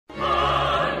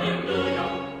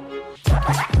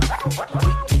Thank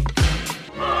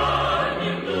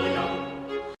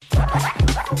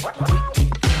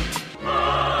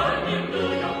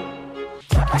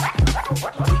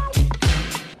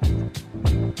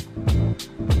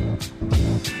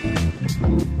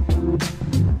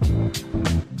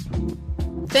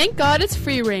God it's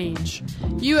free range.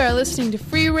 You are listening to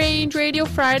Free Range Radio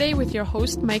Friday with your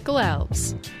host, Michael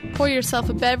Alves. Pour yourself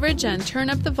a beverage and turn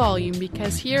up the volume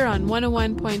because here on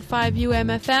 101.5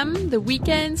 UMFM, the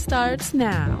weekend starts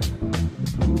now.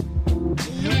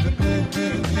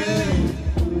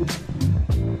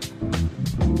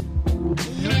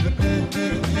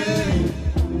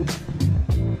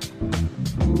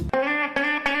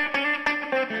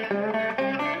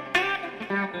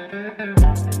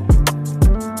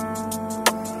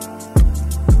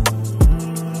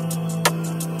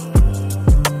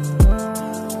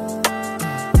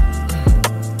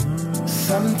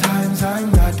 Sometimes I'm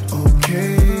not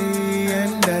okay,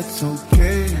 and that's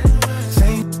okay.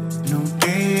 Same new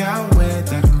day, I'll wear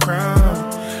that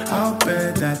crown, I'll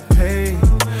bear that pain.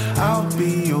 I'll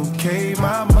be okay,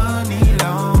 my money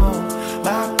long,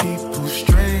 my people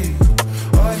straight.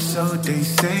 Or so they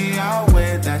say, I'll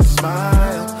wear that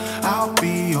smile, I'll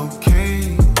be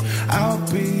okay. I'll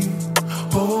be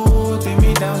holding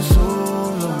me down so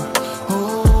low,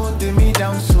 holding me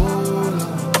down so low.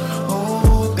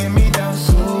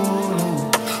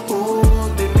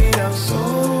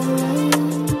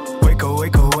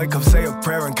 Wake up, say a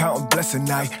prayer and count a blessing.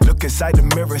 I look inside the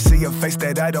mirror, see a face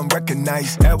that I don't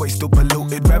recognize. Airways still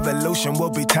polluted, revolution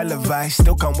will be televised.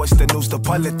 Still can't watch the news, the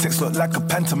politics look like a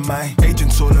pantomime.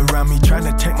 Agents all around me trying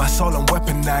to take my soul and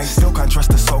weaponize. Still can't trust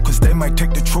the soul, cause they might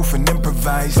take the truth and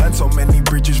improvise. Burn so many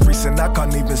bridges recent, I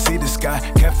can't even see the sky.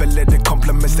 Careful let the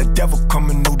compliments, the devil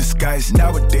come in new disguise.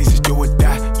 Nowadays it's do or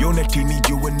die, unity need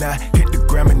you and I. Hit the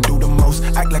gram and do the most,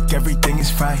 act like everything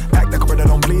is fine. Act like a brother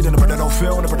don't bleed and a brother don't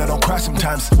feel and a brother don't cry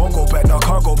sometimes. Won't go back, no,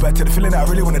 can't go back to the feeling I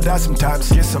really wanna die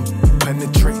sometimes. Get some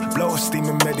penetrate, blow a steam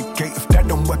and medicate. If that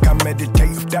don't work, I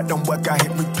meditate. If that don't work, I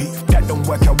hit repeat. If that don't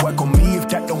work, I work on me. If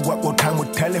that don't work, well, time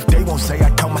will tell. If they won't say, I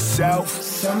tell myself.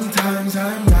 Sometimes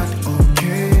I'm not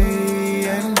okay,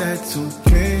 and that's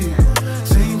okay.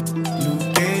 Same new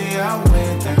day, I'll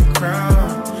wear that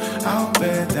crown, I'll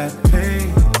bear that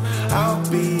pain. I'll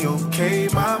be okay,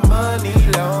 my money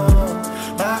long,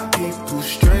 my people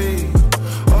straight.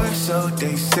 Or so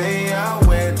they say, I'll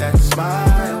wear that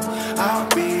smile, I'll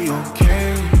be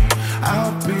okay.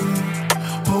 I'll be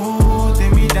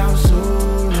holding me down so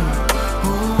low,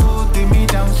 holding me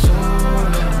down so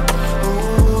low,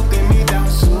 holding me down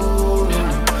so low,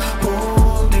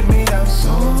 holding me down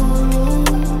so low.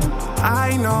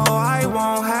 I know I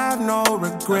won't have no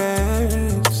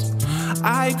regrets.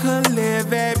 I could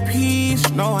live at peace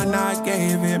knowing I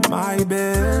gave it my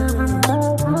best.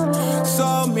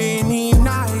 So many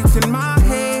nights in my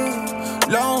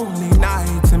head, lonely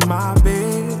nights in my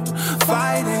bed,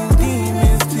 fighting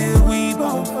demons till we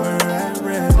both were at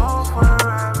rest.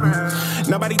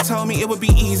 Nobody told me it would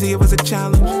be easy, it was a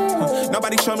challenge.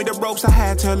 Nobody showed me the ropes, I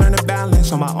had to learn to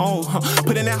balance on my own.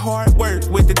 Put in that hard work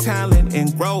with the talent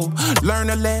and grow. Learn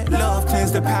to let love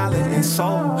cleanse the palate and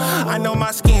soul. I know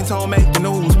my skin tone make the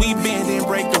news. We bend and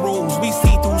break the rules. We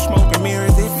see through smoke and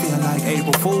mirrors, it feel like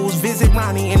April Fools. Visit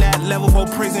Ronnie in that level 4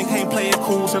 prison, can't play it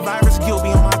cool. Survivor's guilt be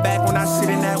on my back when I sit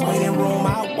in that waiting room.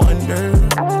 I wonder,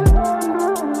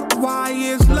 why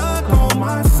is luck on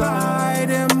my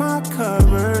side? Am I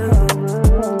covered?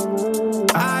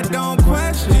 I don't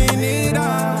question it,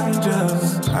 I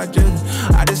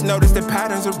just noticed the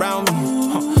patterns around me.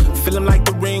 Feeling like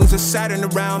the rings of Saturn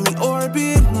around me.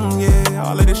 Orbit, yeah,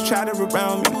 all of this chatter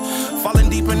around me. Falling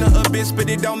deep in the abyss, but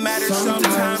it don't matter.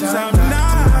 Sometimes I'm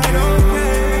not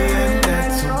okay.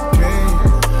 That's okay.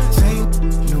 Same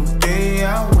new day,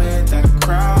 I'll wear that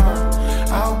crown,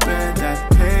 I'll bear that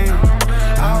pain.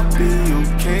 I'll be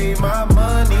okay, my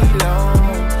money long,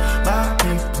 my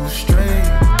people straight.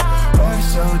 Or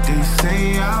so they say,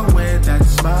 I'll wear that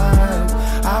smile,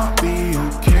 I'll be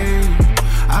okay.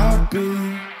 I'll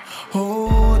be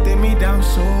holding me down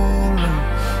so low,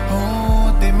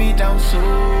 holding me down so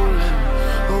low,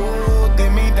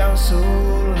 holding me down so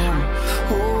low,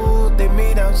 holding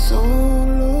me down so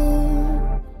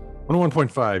low.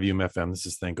 101.5 UMFM. This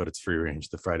is Thank God It's Free Range,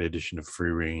 the Friday edition of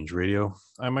Free Range Radio.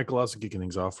 I'm Michael Alves, kicking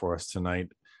things off for us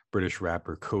tonight. British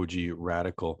rapper Koji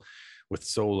Radical with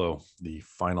Solo, the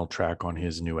final track on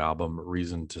his new album,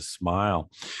 Reason to Smile.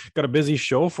 Got a busy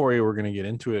show for you. We're going to get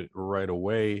into it right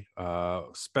away.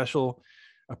 Special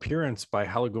appearance by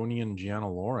Haligonian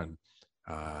Gianna Lauren.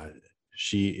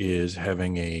 She is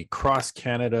having a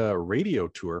cross-Canada radio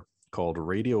tour called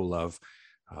Radio Love.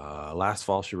 Last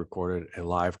fall, she recorded a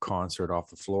live concert off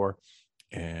the floor,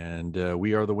 and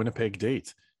we are the Winnipeg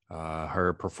date.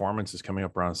 Her performance is coming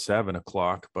up around 7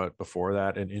 o'clock, but before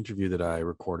that, an interview that I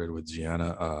recorded with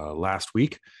Gianna last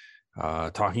week,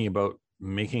 talking about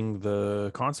making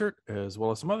the concert as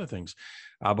well as some other things.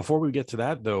 Before we get to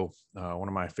that, though, one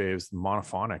of my faves,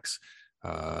 Monophonics,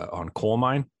 on Coal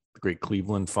Mine, the great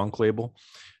Cleveland funk label.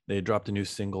 They dropped a new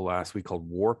single last week called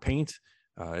War Paint.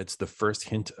 It's the first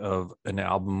hint of an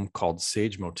album called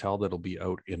Sage Motel that'll be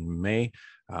out in May.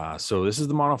 So this is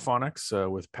the Monophonics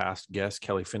with past guest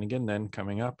Kelly Finnegan. Then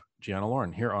coming up, Gianna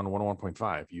Lauren here on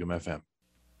 101.5 UMFM.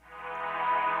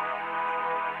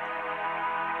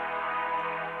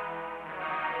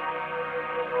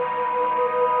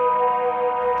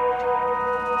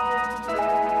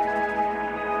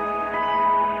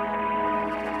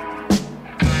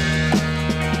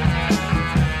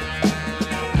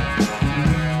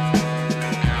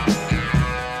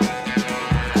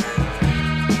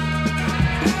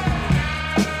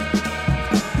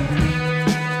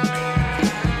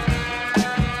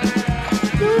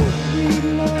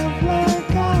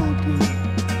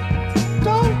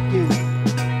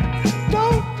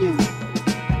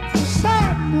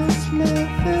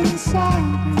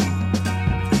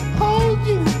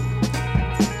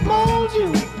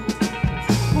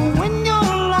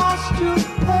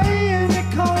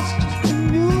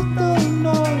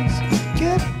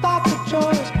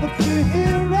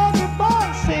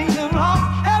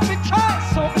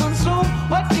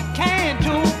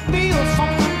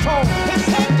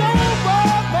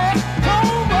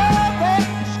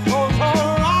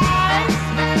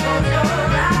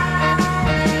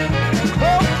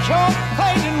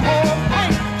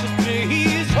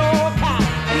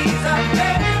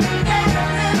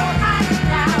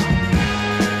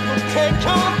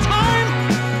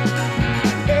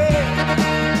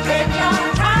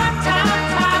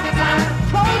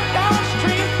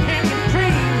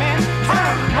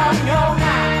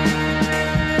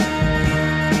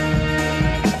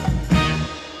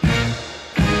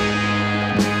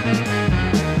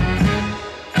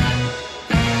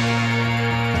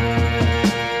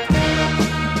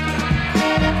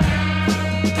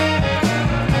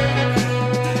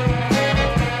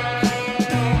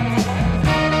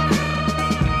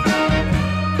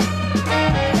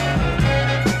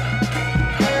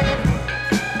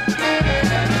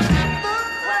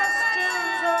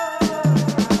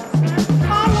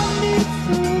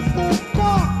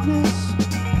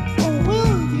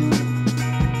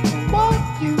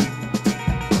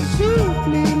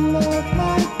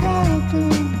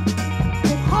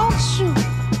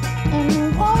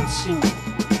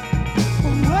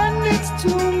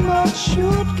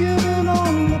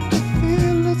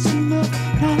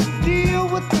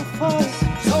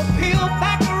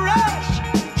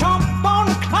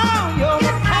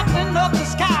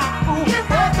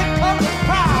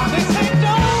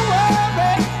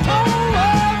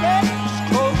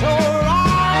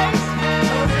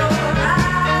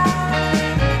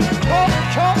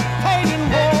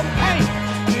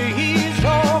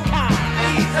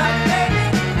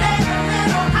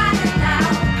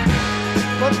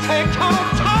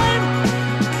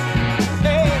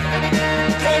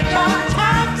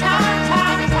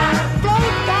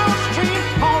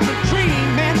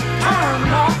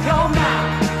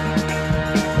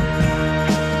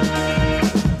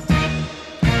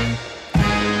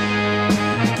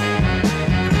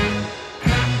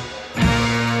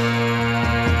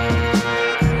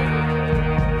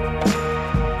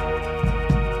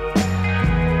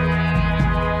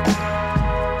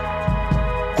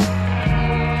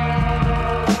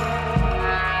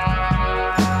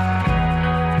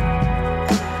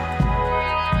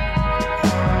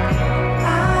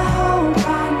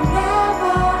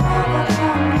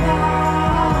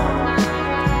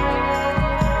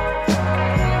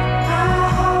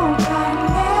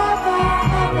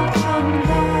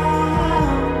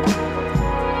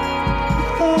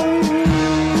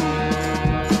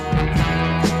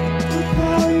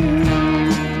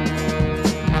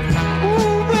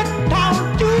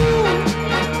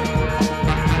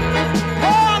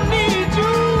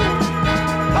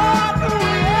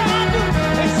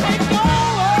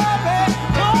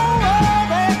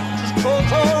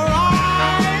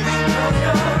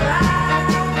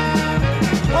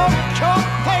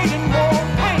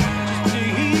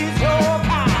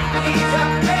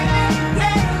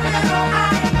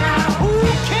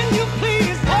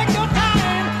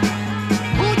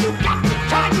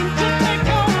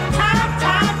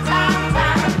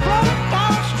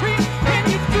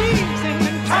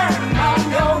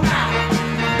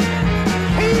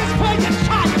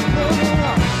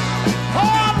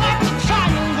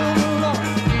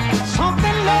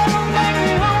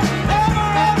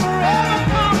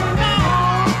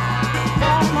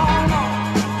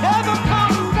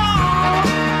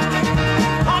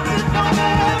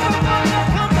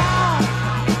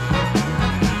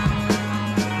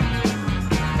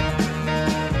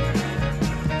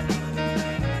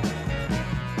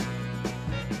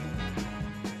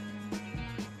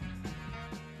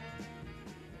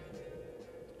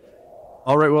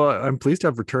 All right. Well, I'm pleased to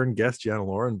have return guest Gian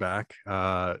Lauren back.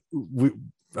 We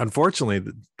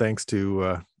unfortunately, thanks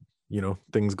to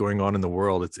things going on in the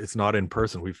world, it's not in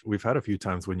person. We've had a few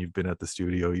times when you've been at the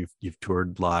studio, you've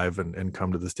toured live and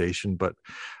come to the station, but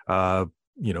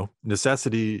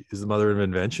necessity is the mother of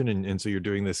invention, and so you're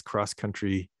doing this cross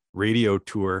country radio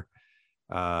tour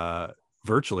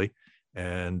virtually,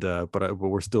 and but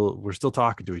we're still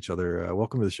talking to each other.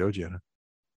 Welcome to the show, Gianna.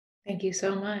 Thank you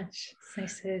so much. It's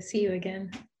nice to see you again.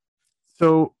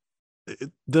 So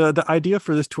the idea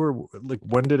for this tour, like,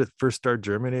 when did it first start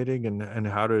germinating, and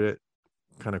how did it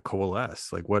kind of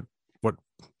coalesce? Like, what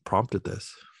prompted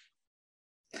this?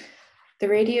 The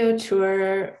radio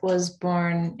tour was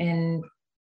born in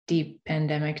deep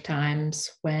pandemic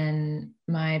times when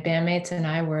my bandmates and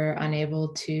I were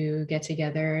unable to get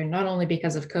together, not only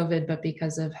because of COVID, but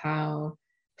because of how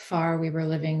far we were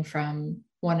living from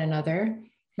one another.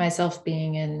 Myself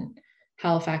being in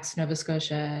Halifax, Nova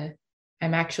Scotia,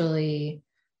 I'm actually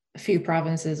a few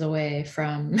provinces away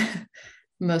from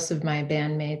most of my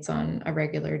bandmates on a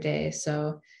regular day.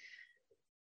 So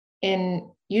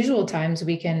in usual times,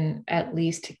 we can at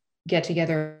least get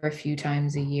together a few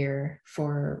times a year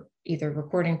for either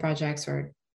recording projects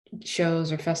or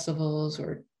shows or festivals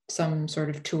or some sort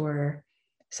of tour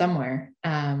somewhere,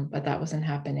 but that wasn't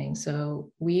happening.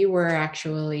 So we were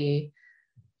actually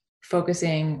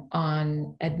focusing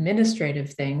on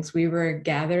administrative things. We were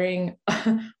gathering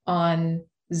on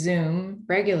Zoom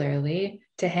regularly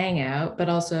to hang out, but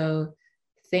also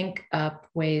think up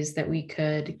ways that we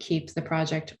could keep the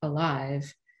project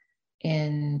alive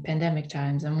in pandemic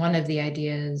times. And one of the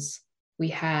ideas we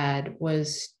had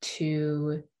was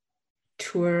to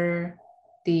create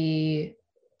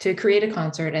a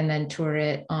concert and then tour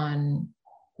it on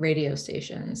radio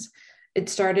stations. It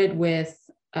started with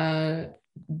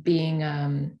being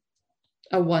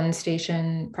a one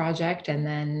station project, and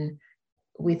then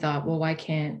we thought, well, why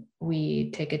can't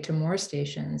we take it to more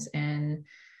stations? And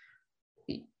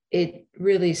it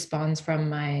really spawns from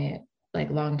my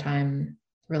longtime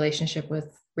relationship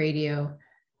with radio,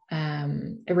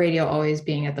 radio always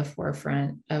being at the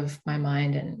forefront of my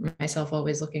mind, and myself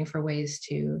always looking for ways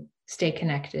to stay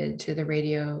connected to the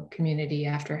radio community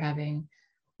after having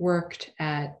worked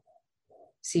at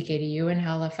CKDU in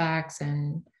Halifax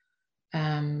and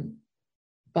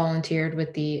volunteered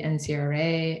with the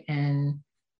NCRA, and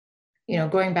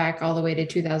going back all the way to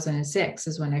 2006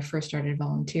 is when I first started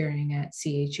volunteering at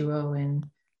CHUO in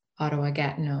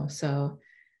Ottawa-Gatineau. So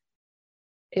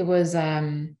it was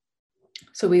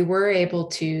so we were able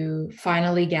to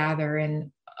finally gather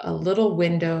in a little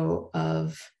window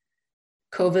of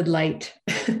COVID light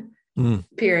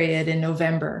period in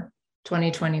November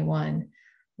 2021,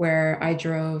 where I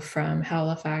drove from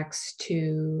Halifax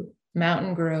to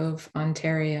Mountain Grove,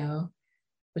 Ontario,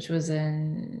 which was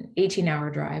an 18-hour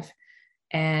drive.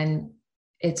 And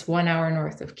it's 1 hour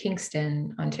north of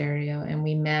Kingston, Ontario. And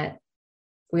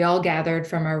we all gathered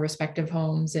from our respective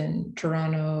homes in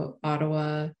Toronto,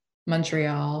 Ottawa,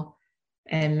 Montreal,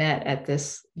 and met at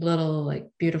this little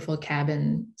beautiful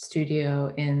cabin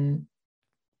studio in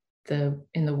the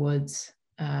woods,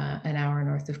 an hour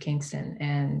north of Kingston.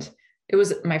 And it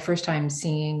was my first time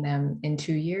seeing them in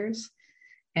 2 years.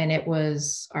 And it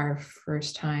was our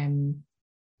first time.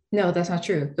 No, that's not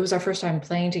true. It was our first time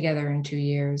playing together in 2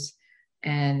 years,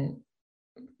 and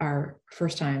our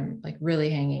first time really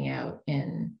hanging out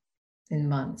in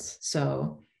months.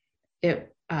 So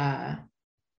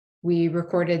we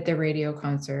recorded the radio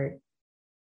concert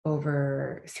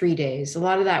over 3 days. A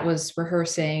lot of that was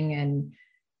rehearsing and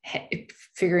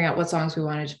figuring out what songs we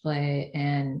wanted to play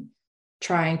and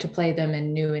trying to play them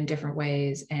in new and different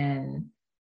ways, and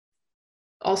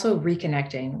also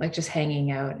reconnecting, just hanging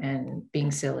out and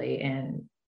being silly and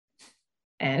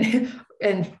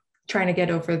trying to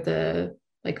get over the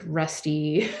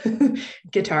rusty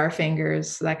guitar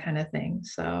fingers, that kind of thing.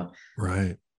 So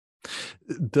right.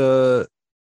 The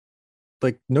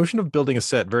notion of building a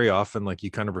set, very often you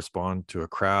kind of respond to a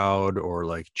crowd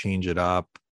or change it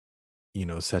up,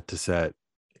 set to set.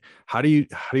 How do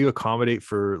you accommodate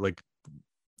for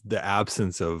the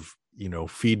absence of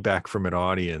feedback from an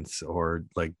audience, or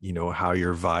how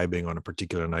you're vibing on a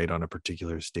particular night on a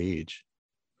particular stage?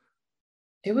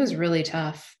 It was really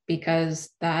tough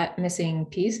because that missing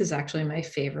piece is actually my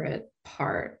favorite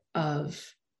part of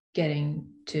getting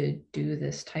to do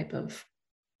this type of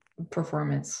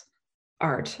performance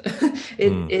art.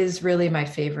 It is really my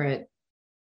favorite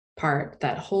part,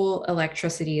 that whole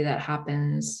electricity that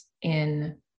happens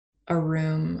in a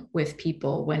room with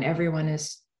people when everyone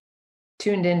is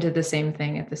tuned into the same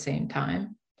thing at the same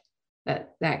time.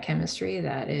 That chemistry,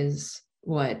 that is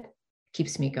what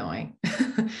keeps me going.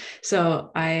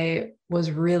 So I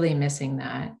was really missing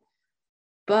that.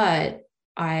 But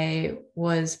I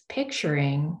was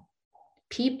picturing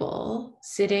people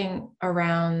sitting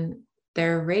around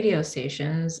their radio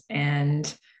stations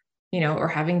and, or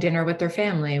having dinner with their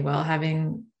family while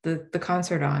having the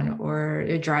concert on,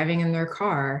 or driving in their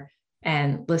car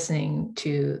and listening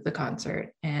to the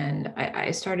concert. And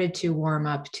I started to warm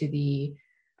up to the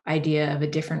idea of a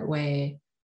different way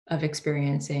of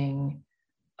experiencing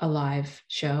a live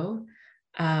show.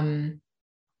 And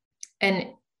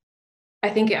I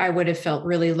think I would have felt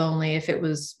really lonely if it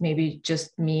was maybe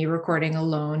just me recording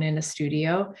alone in a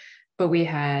studio, but we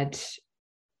had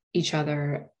each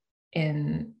other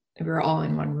we were all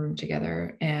in one room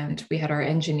together, and we had our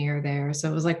engineer there.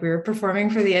 So it was like we were performing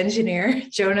for the engineer,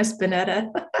 Jonas Bonetta,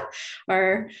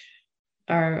 our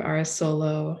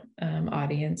solo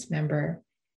audience member.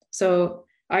 So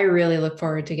I really look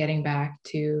forward to getting back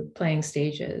to playing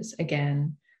stages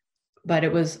again. But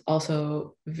it was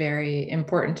also very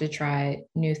important to try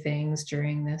new things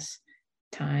during this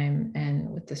time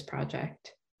and with this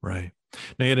project. Right.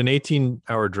 Now, you had an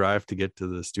 18-hour drive to get to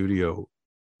the studio.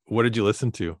 What did you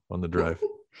listen to on the drive?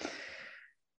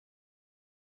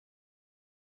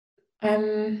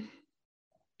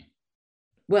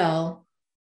 Well,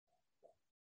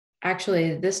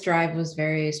 actually, this drive was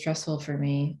very stressful for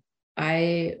me.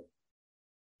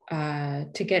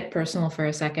 To get personal for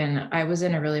a second, I was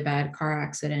in a really bad car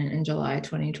accident in July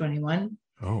 2021.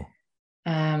 Oh.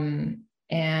 And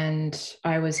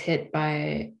I was hit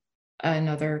by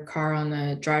another car on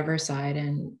the driver's side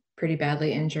and pretty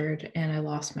badly injured. And I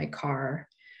lost my car,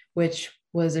 which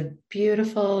was a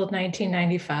beautiful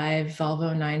 1995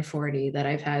 Volvo 940 that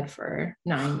I've had for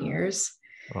 9 years.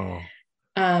 Oh.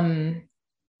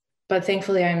 But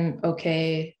thankfully I'm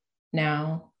okay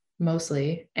now,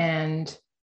 mostly. And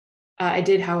I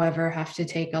did, however, have to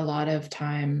take a lot of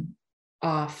time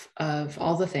off of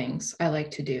all the things I like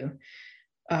to do,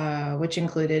 which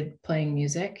included playing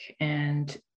music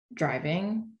and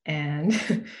driving and,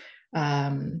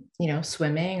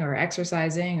 swimming or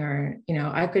exercising, or,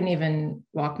 I couldn't even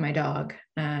walk my dog.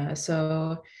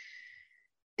 So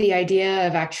the idea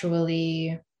of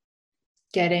actually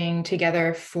getting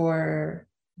together for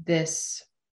this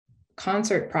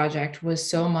concert project was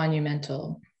so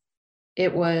monumental.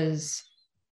 It was,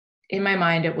 in my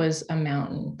mind, it was a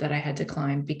mountain that I had to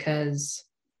climb, because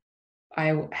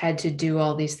I had to do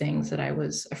all these things that I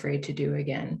was afraid to do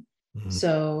again. Mm-hmm.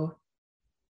 So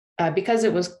because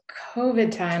it was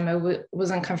COVID time, I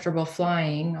wasn't comfortable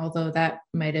flying, although that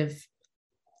might have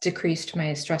decreased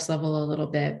my stress level a little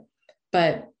bit.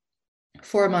 But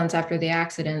 4 months after the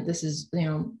accident, this is,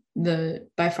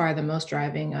 by far the most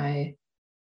driving I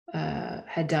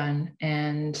had done.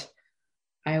 And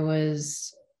I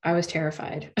was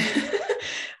terrified.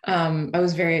 I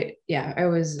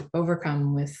was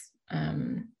overcome with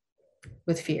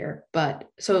fear. But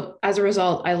so as a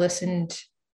result, I listened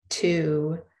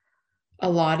to a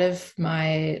lot of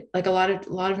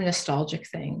nostalgic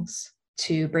things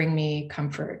to bring me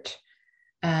comfort.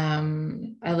 I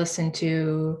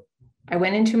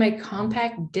went into my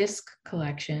compact disc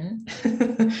collection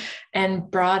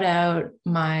and brought out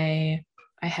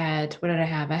what did I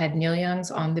have? I had Neil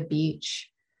Young's On the Beach,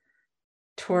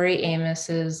 Tori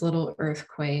Amos's Little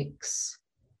Earthquakes,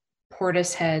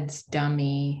 Portishead's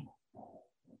Dummy,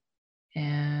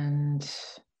 and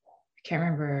I can't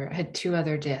remember. I had 2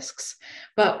 other discs.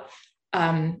 But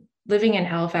living in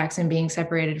Halifax and being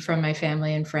separated from my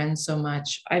family and friends so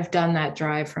much, I've done that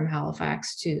drive from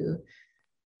Halifax to,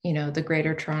 the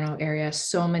Greater Toronto area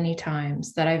so many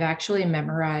times that I've actually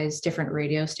memorized different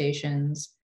radio stations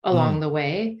along the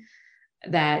way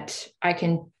that I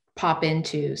can pop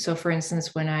into. So for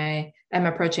instance, when I am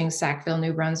approaching Sackville,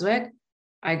 New Brunswick,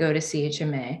 I go to CHMA.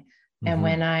 Mm-hmm. And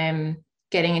when I'm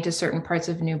getting into certain parts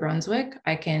of New Brunswick,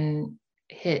 I can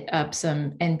hit up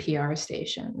some NPR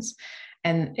stations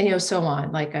and, so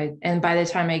on. And by the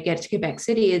time I get to Quebec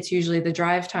City, it's usually the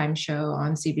drive time show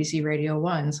on CBC Radio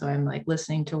 1. So I'm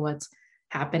listening to what's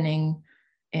happening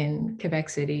in Quebec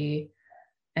City.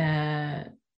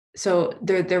 So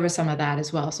there was some of that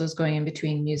as well. So I was going in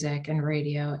between music and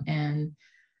radio and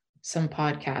some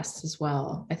podcasts as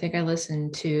well. I think I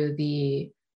listened to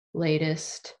the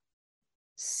latest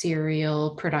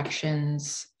Serial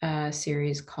Productions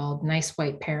series called Nice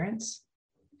White Parents.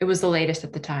 It was the latest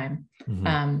at the time.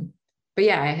 Mm-hmm. But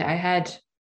yeah,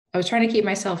 I was trying to keep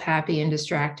myself happy and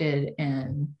distracted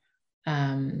and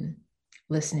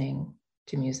listening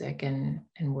to music and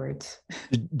words.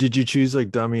 Did you choose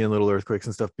Dummy and Little Earthquakes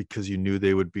and stuff because you knew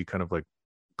they would be kind of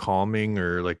calming,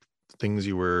 or things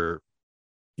you were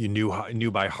you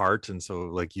knew by heart, and so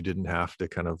like you didn't have to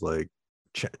kind of like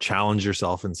challenge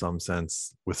yourself in some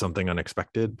sense with something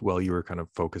unexpected while you were kind of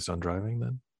focused on driving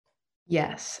then?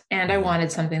 Yes. And I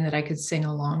wanted something that I could sing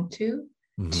along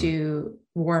to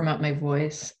warm up my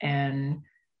voice and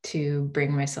to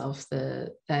bring myself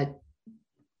that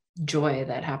joy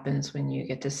that happens when you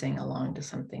get to sing along to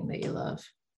something that you love.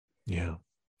 Yeah.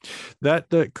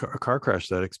 That car crash,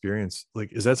 that experience,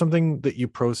 like, is that something that you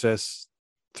process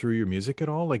through your music at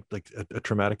all? Like a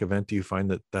traumatic event, do you find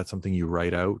that that's something you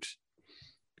write out?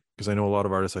 Because I know a lot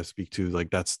of artists I speak to, like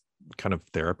that's kind of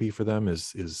therapy for them,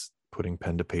 is putting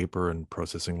pen to paper and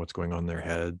processing what's going on in their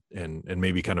head and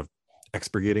maybe kind of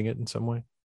expurgating it in some way.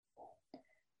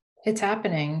 It's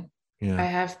happening. Yeah. I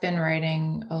have been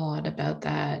writing a lot about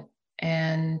that.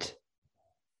 And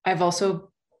I've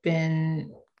also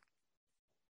been,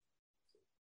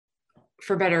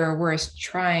 for better or worse,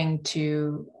 trying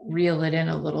to reel it in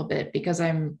a little bit, because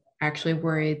I'm actually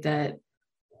worried that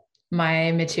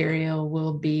my material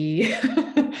will be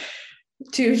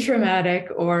too traumatic,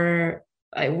 or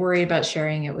I worry about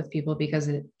sharing it with people because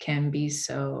it can be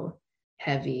so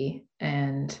heavy.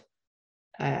 And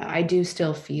I do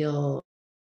still feel,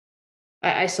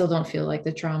 I still don't feel like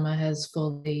the trauma has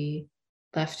fully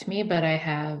left me, but I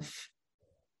have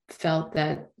felt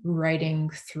that writing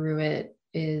through it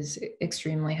is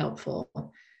extremely helpful.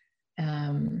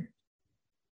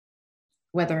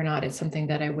 Whether or not it's something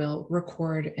that I will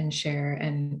record and share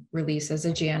and release as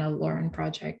a Gianna Lauren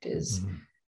project is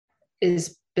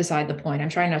beside the point. I'm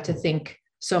trying not to think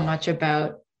so much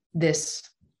about this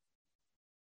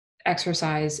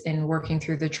exercise in working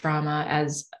through the trauma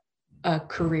as a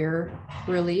career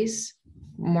release,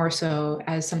 more so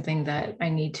as something that I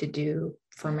need to do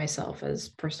for myself as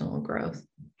personal growth.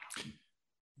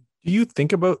 Do you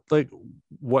think about like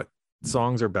what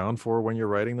songs are bound for when you're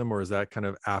writing them, or is that kind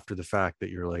of after the fact that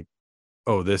you're like,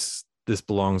 oh, this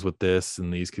belongs with this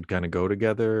and these could kind of go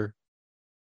together?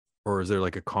 Or is there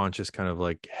like a conscious kind of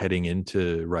like heading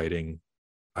into writing,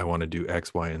 I want to do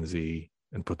X, Y, and Z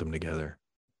and put them together?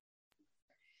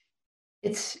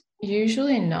 It's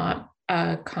usually not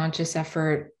a conscious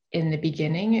effort in the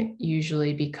beginning. It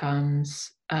usually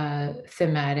becomes a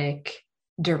thematic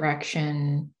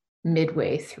direction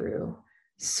midway through.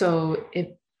 So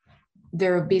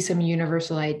there will be some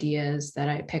universal ideas that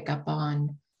I pick up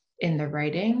on in the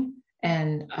writing,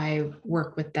 and I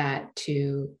work with that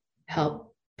to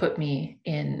help put me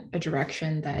in a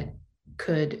direction that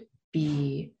could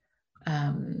be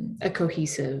a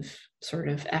cohesive sort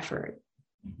of effort.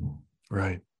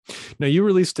 Right. Now you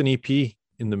released an EP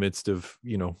in the midst of,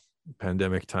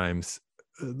 pandemic times.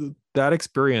 That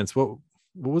experience, what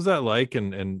was that like?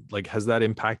 And like, has that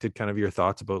impacted kind of your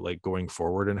thoughts about like going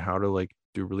forward and how to like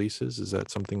do releases? Is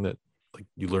that something that like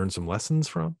you learned some lessons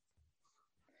from?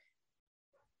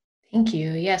 Thank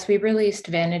you. Yes, we released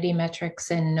Vanity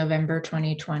Metrics in November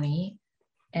 2020,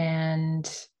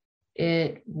 and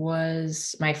it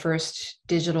was my first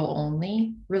digital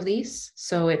only release.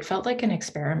 So it felt like an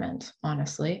experiment,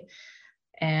 honestly.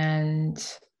 And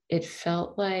it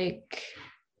felt like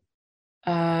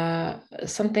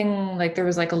something like there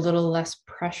was like a little less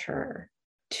pressure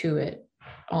to it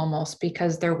almost,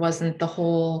 because there wasn't the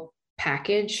whole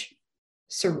package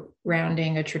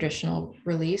surrounding a traditional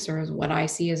release, or what I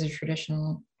see as a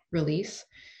traditional release.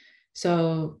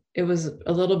 So it was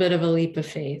a little bit of a leap of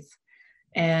faith.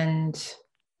 And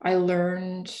I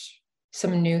learned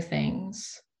some new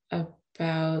things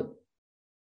about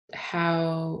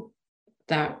how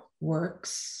that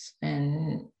works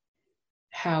and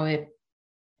how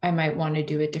I might want to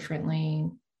do it differently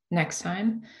next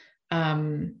time.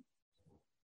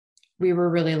 We were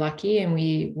really lucky, and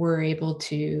we were able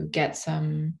to get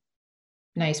some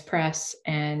nice press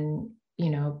and,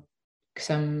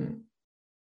 some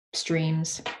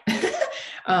streams.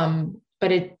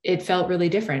 But it felt really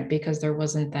different because there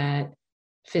wasn't that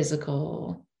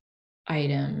physical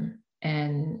item.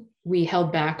 And we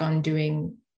held back on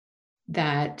doing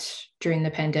that during the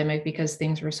pandemic because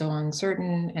things were so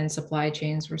uncertain and supply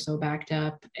chains were so backed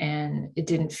up, and it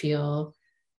didn't feel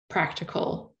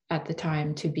practical at the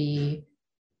time to be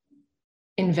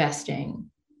investing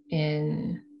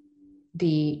in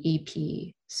the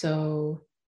EP. So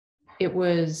it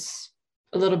was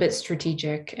a little bit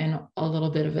strategic and a little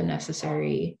bit of a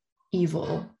necessary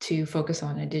evil to focus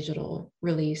on a digital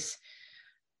release.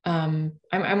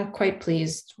 I'm quite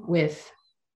pleased with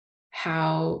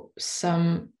how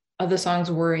some of the songs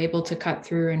were able to cut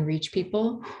through and reach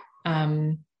people,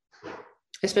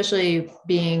 especially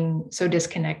being so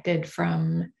disconnected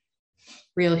from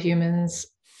real humans.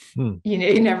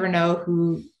 You never know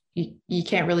who you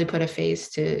can't really put a face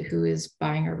to who is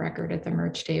buying a record at the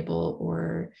merch table,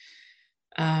 or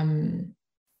who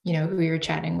you're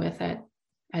chatting with at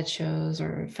shows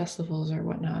or festivals or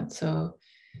whatnot. So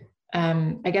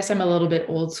I guess I'm a little bit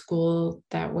old school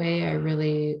that way. I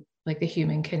really like the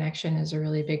human connection is a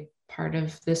really big part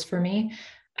of this for me.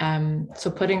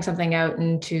 So putting something out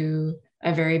into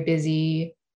a very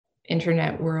busy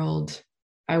internet world,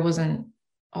 I wasn't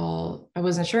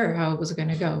sure how it was going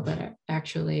to go, but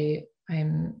actually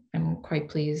I'm quite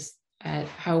pleased at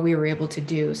how we were able to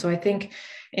do. So I think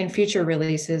in future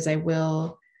releases, there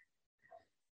will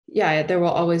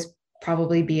always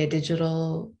probably be a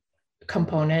digital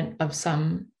component of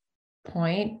some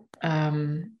point,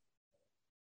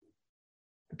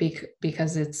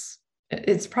 because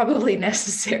it's probably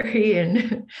necessary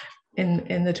in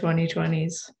the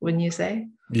 2020s, wouldn't you say?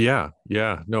 Yeah.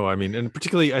 No, I mean, and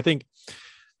particularly I think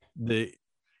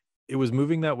it was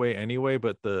moving that way anyway,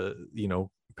 but the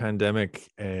pandemic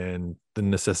and the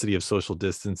necessity of social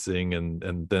distancing,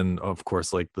 and then of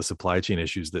course like the supply chain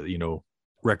issues that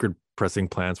record pressing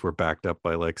plants were backed up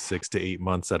by like 6 to 8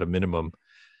 months at a minimum,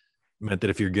 meant that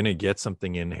if you're going to get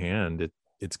something in hand,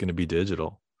 it's going to be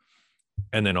digital.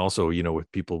 And then also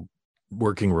with people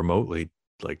working remotely,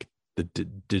 like the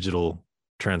digital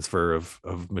transfer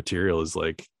of material is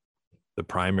like the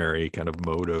primary kind of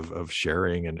mode of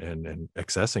sharing and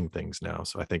accessing things now.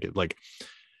 So I think it like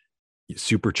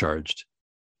supercharged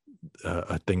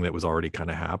a thing that was already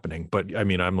kind of happening. But I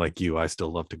mean, I'm like you, I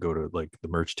still love to go to like the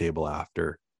merch table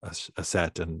after a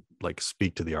set and like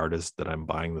speak to the artist that I'm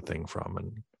buying the thing from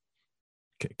and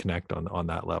connect on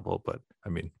that level. But I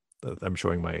mean, I'm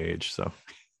showing my age. So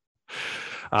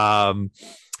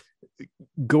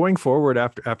going forward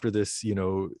after this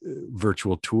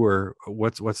virtual tour,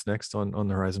 what's next on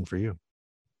the horizon for you?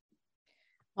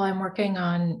 Well, I'm working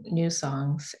on new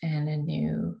songs and a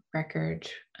new record.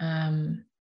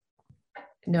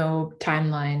 No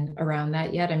timeline around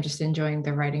that yet. I'm just enjoying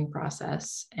the writing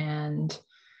process, and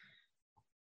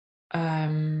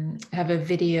have a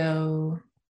video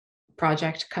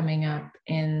project coming up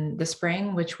in the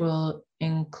spring, which will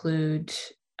include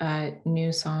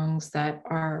new songs that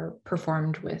are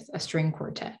performed with a string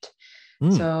quartet.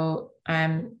 So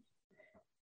I'm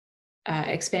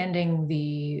expanding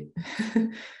the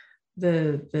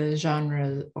the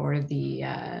genre, or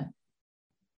the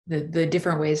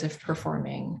different ways of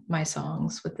performing my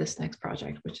songs with this next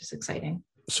project, which is exciting.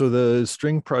 So the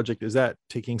string project, is that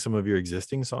taking some of your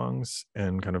existing songs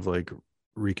and kind of like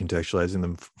recontextualizing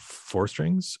them for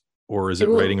strings, or is it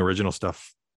writing original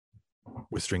stuff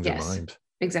with strings in mind?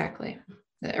 Exactly.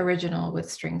 The original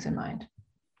with strings in mind.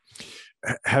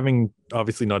 Having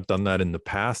obviously not done that in the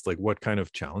past, like what kind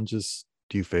of challenges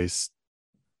do you face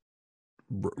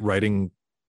writing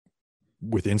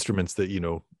with instruments that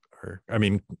are, I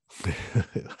mean,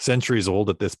 centuries old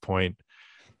at this point,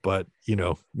 but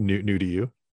new to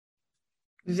you?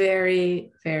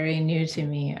 Very, very new to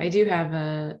me. I do have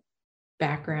a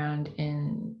background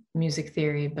in music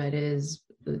theory, but it is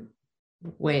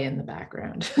way in the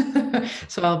background.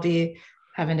 So I'll be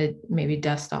having to maybe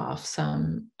dust off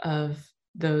some of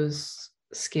those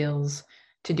skills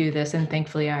to do this. And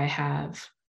thankfully I have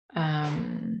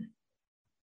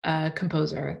a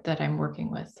composer that I'm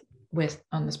working with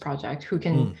on this project who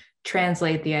can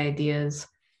translate the ideas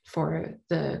for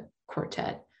the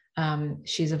quartet.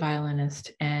 She's a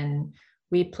violinist, and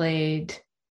we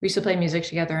used to play music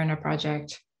together in a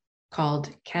project called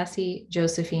Cassie,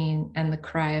 Josephine, and the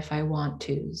Cry If I Want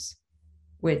To's,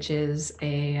 which is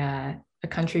a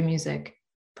country music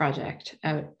project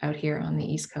out here on the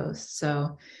East Coast.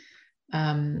 So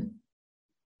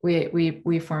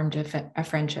we formed a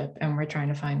friendship, and we're trying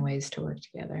to find ways to work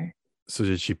together. So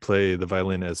did she play the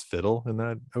violin as fiddle in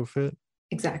that outfit?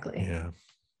 Exactly. Yeah.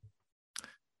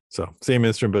 So same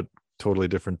instrument, but totally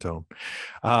different tone.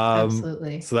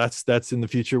 Absolutely. So that's in the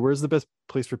future. Where's the best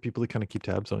place for people to kind of keep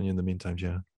tabs on you in the meantime,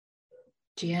 Gian?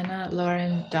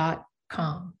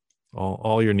 GiannaLauren.com.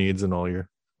 All your needs and all your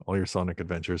sonic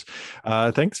adventures.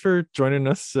 Thanks for joining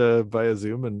us via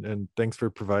Zoom, and thanks for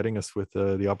providing us with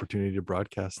the opportunity to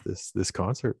broadcast this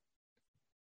concert.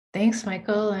 Thanks,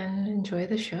 Michael, and enjoy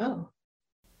the show.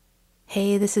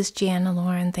 Hey, this is Gianna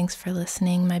Lauren. Thanks for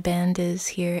listening. My band is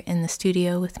here in the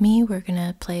studio with me. We're going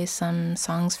to play some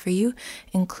songs for you,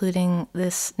 including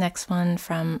this next one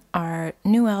from our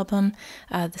new album.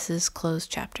 This is Closed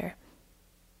Chapter.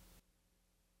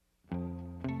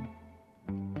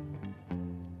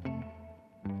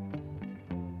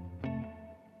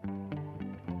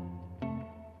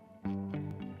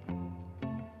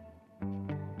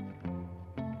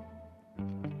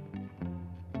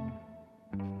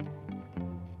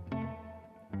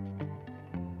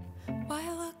 Why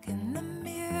look in the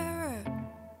mirror?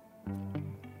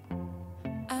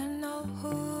 I know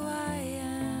who I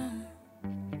am.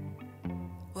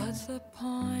 What's the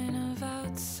point of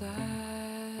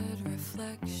outside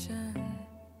reflection?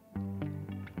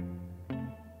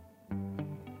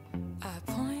 I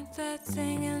point that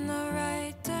thing in the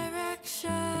right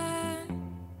direction,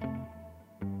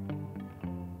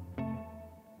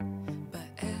 but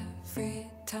every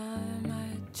time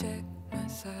I check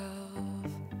myself,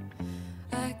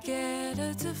 I get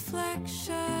a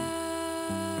deflection.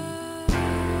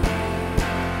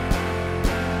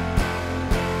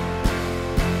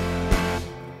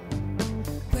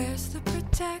 Where's the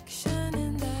protection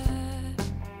in that?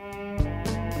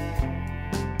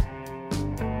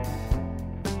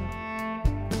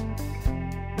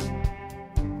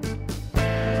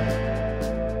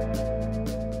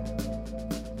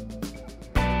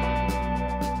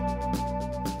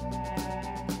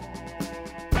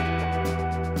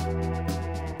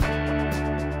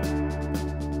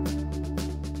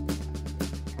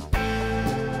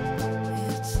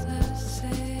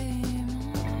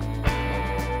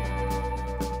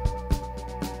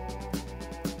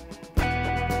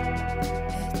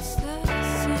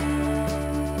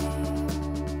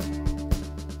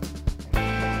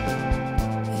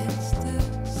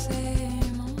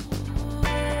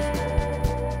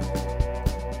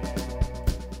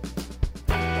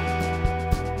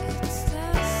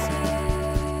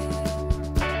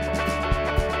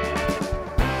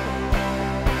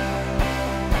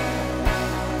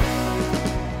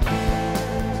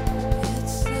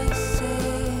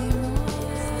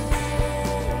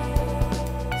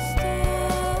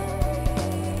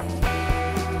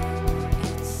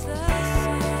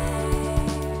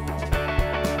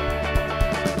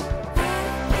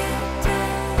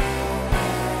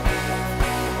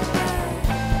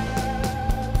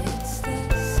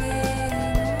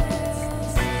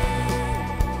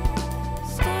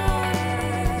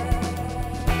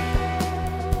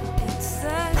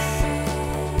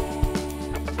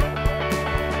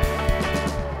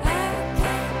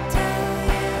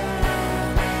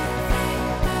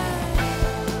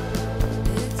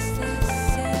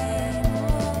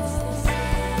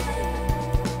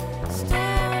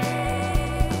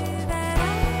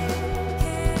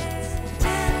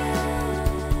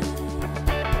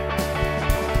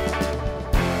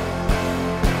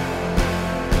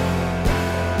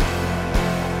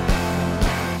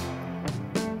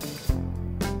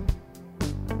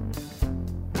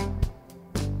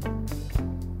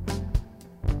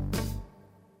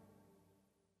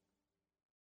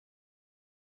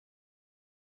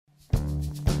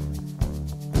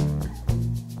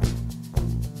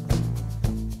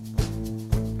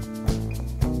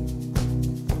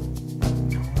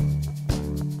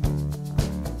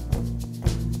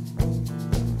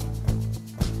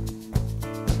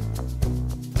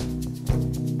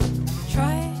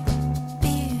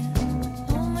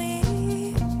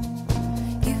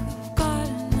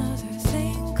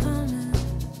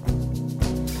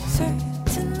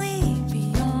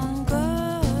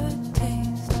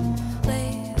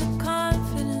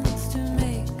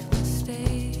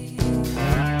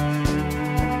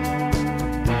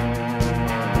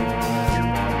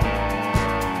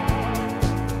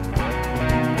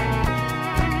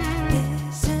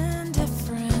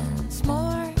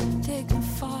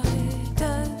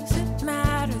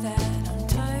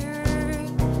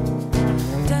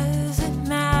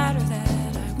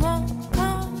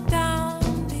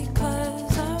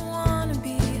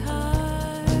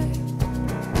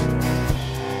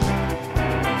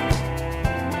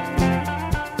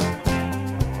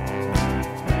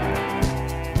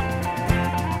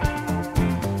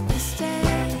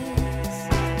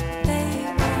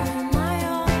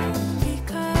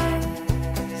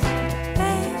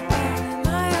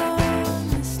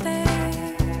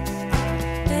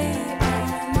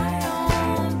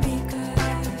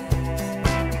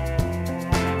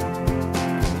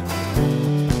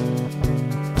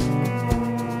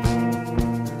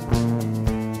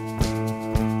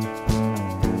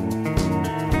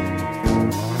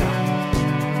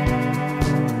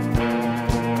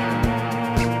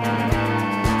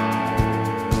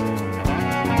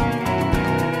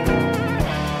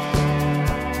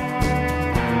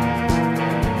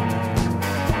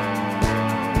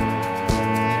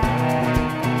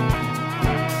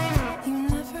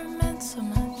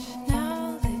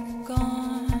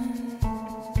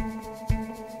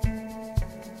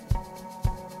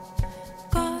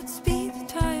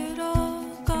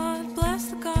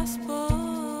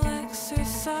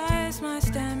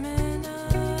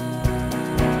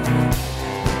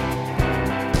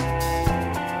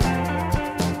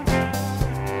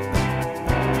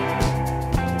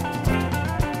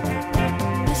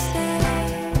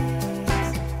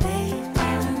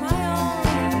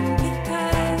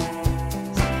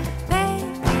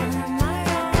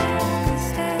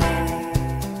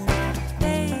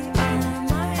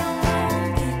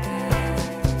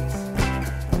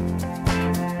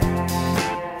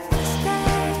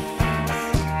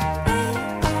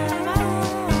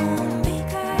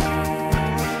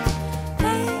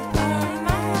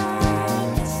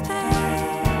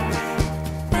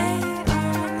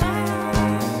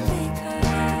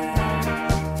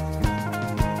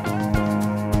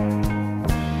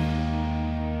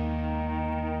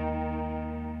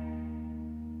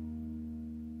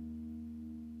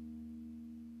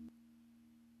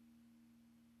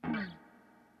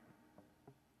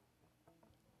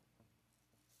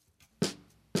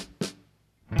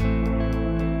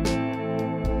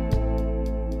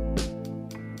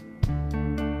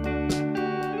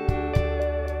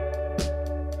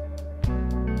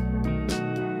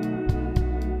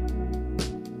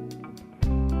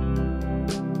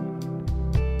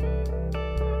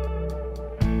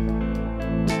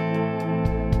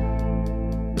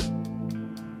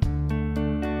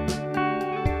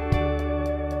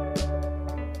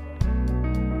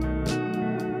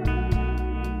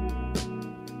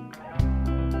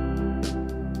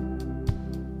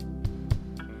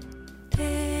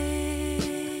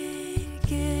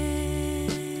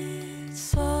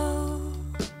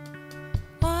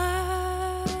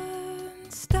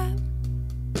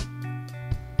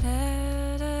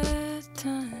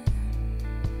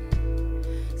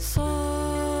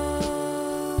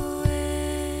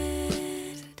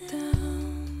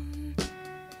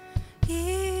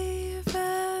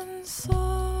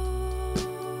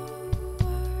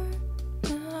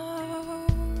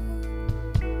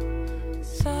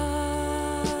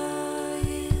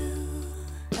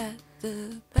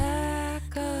 the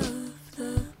back of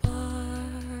the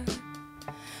bar.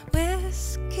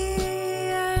 Whiskey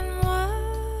and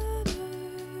water.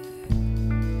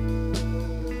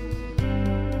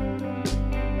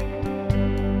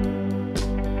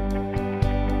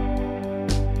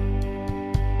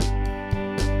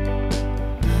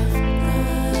 I've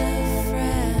got a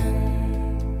friend.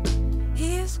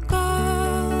 He's going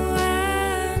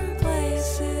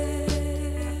places.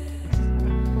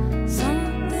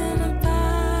 Something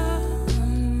about the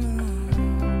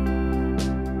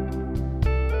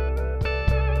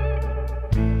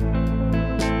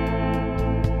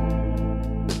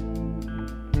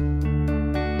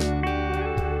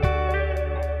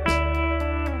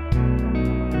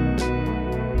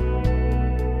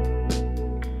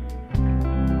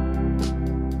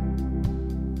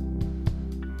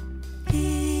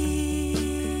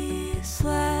He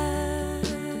slept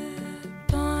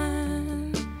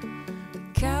on the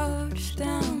couch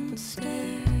downstairs.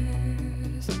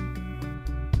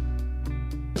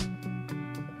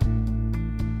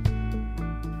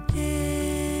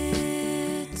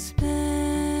 It's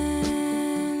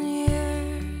been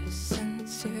years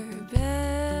since your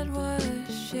bed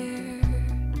was shared.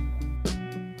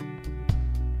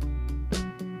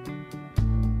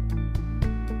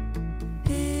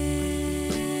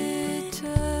 It took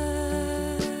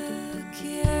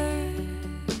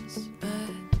years,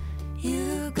 but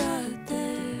you got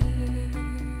there.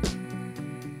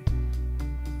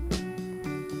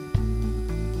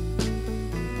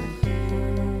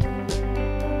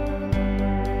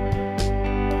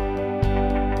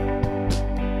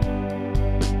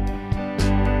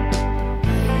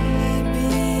 I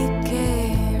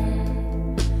became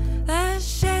the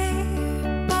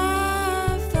shape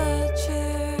of the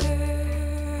chair.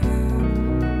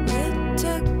 It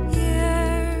took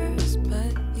years,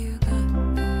 but you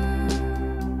got there.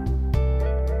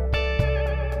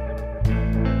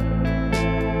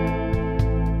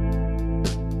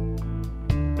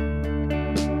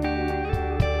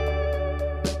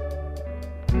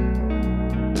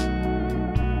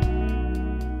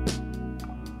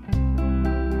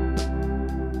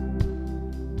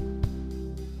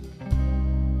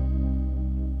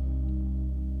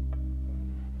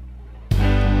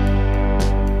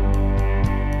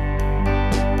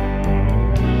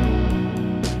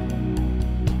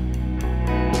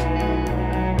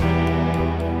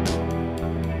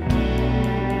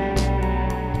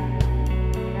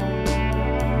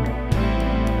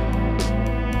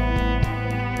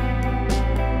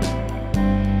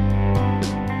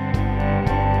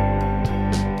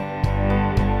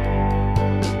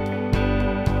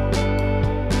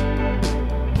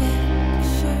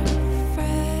 Picture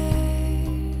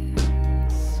frames,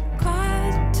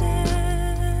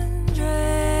 cotton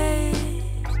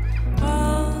drapes,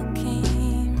 all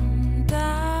came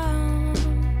down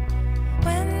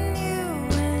when you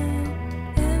went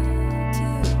into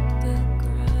the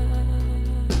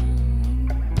ground.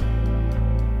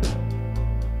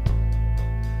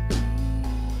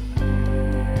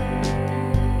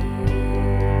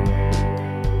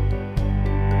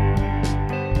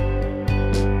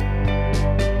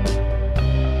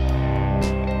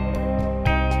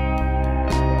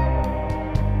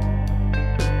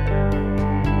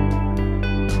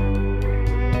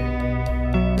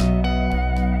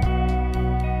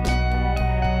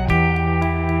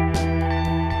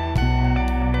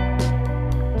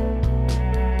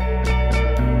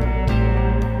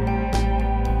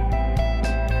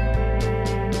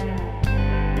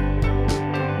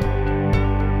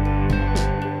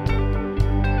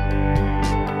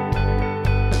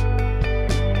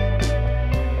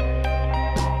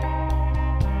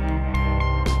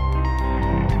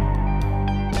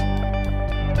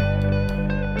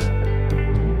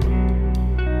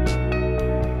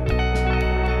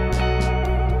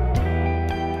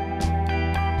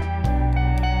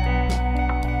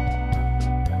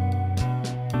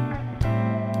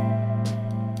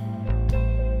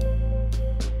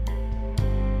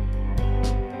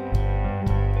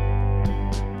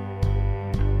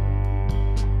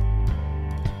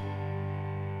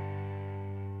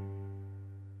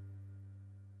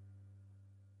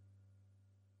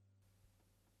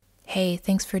 Hey,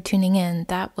 thanks for tuning in.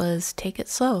 That was Take It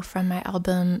Slow from my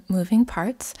album Moving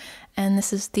Parts, and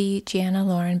this is the Gianna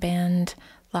Lauren Band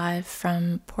live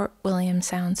from Port William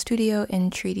Sound Studio in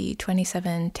Treaty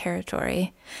 27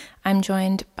 territory. I'm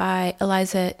joined by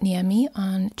Eliza Niami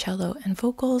on cello and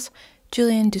vocals,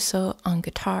 Julian Dussault on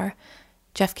guitar,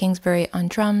 Jeff Kingsbury on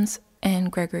drums, and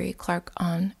Gregory Clark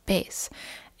on bass.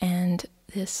 And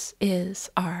this is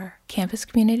our Campus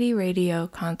Community Radio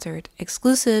concert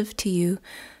exclusive to you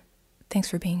Thanks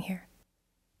for being here.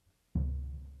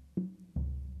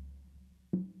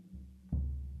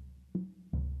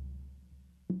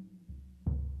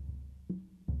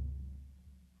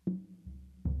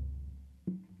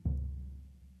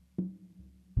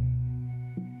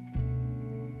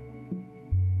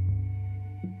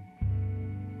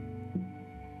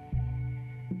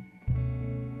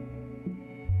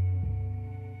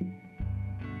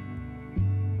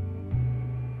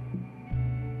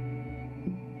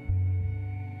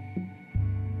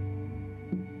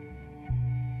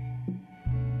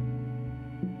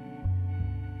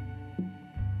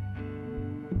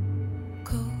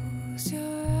 Close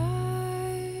your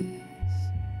eyes,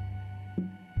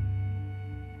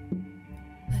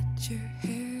 let your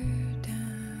hair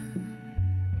down,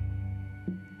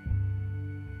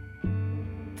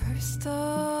 purse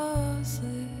those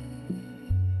lips,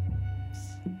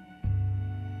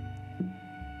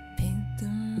 paint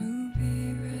them ruby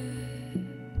red,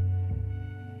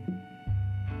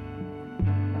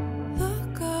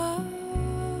 look all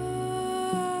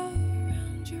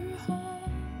around your home.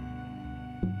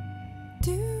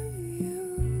 Do you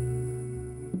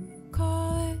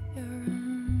call it your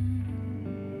own?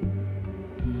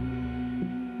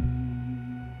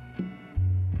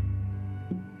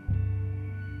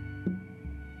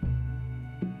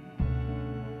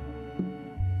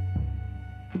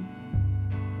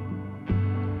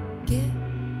 Get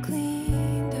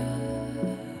cleaned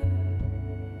up,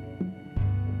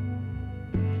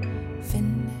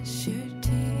 finish your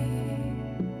tea,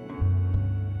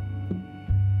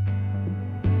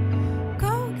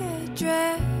 go get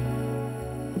dressed.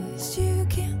 You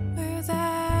can't wear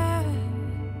that.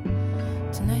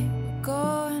 Tonight we're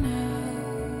going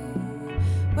out,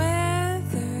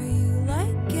 whether you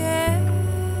like it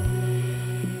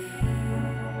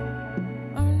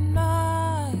or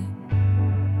not.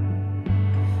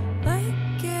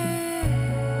 Like it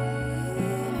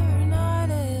or not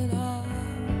at all.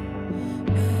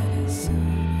 But as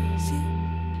soon as you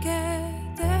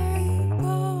get there, you go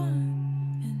on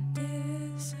and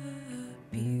disappear.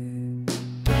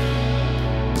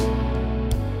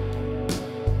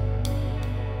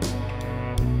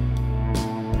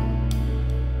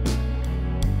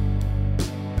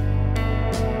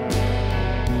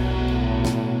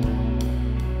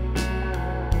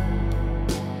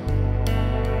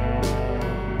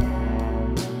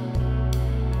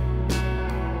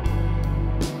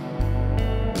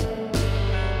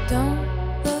 Don't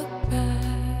look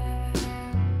back.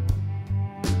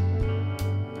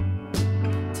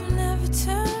 Don't ever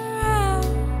turn around.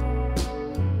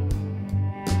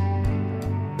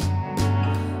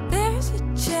 There's a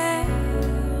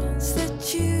chance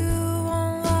that you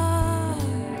won't like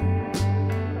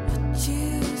what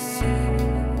you see.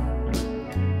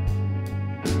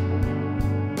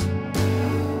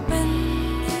 When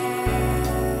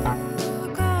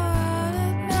you go out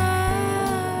at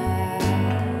night,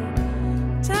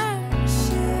 time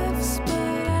shifts,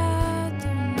 but I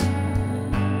don't know.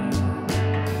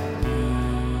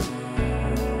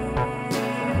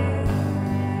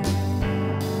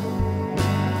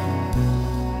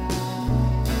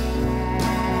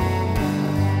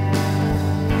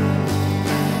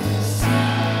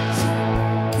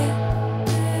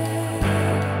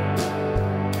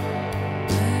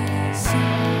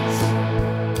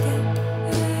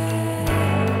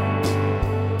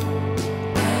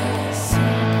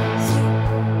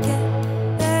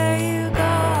 There you go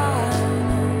on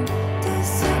and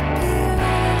disappear.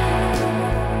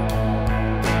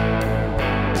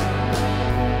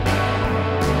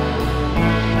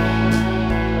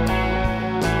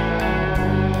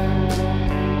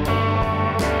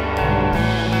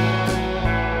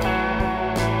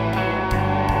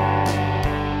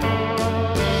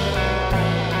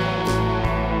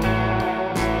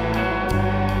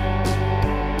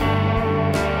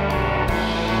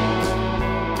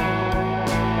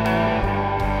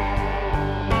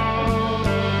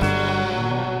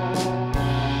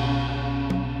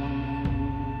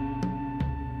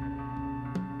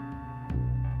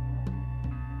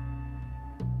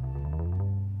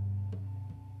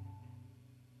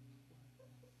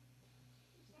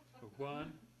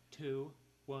 One, two,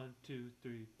 1, 2,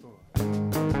 3, 4.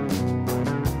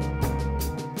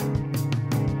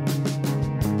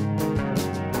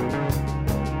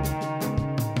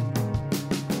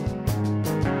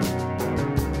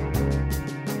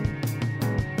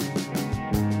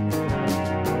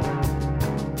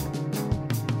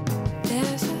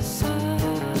 There's a sign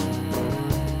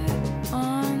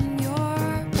on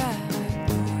your back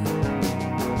door.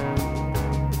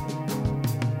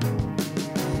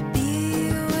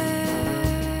 Beware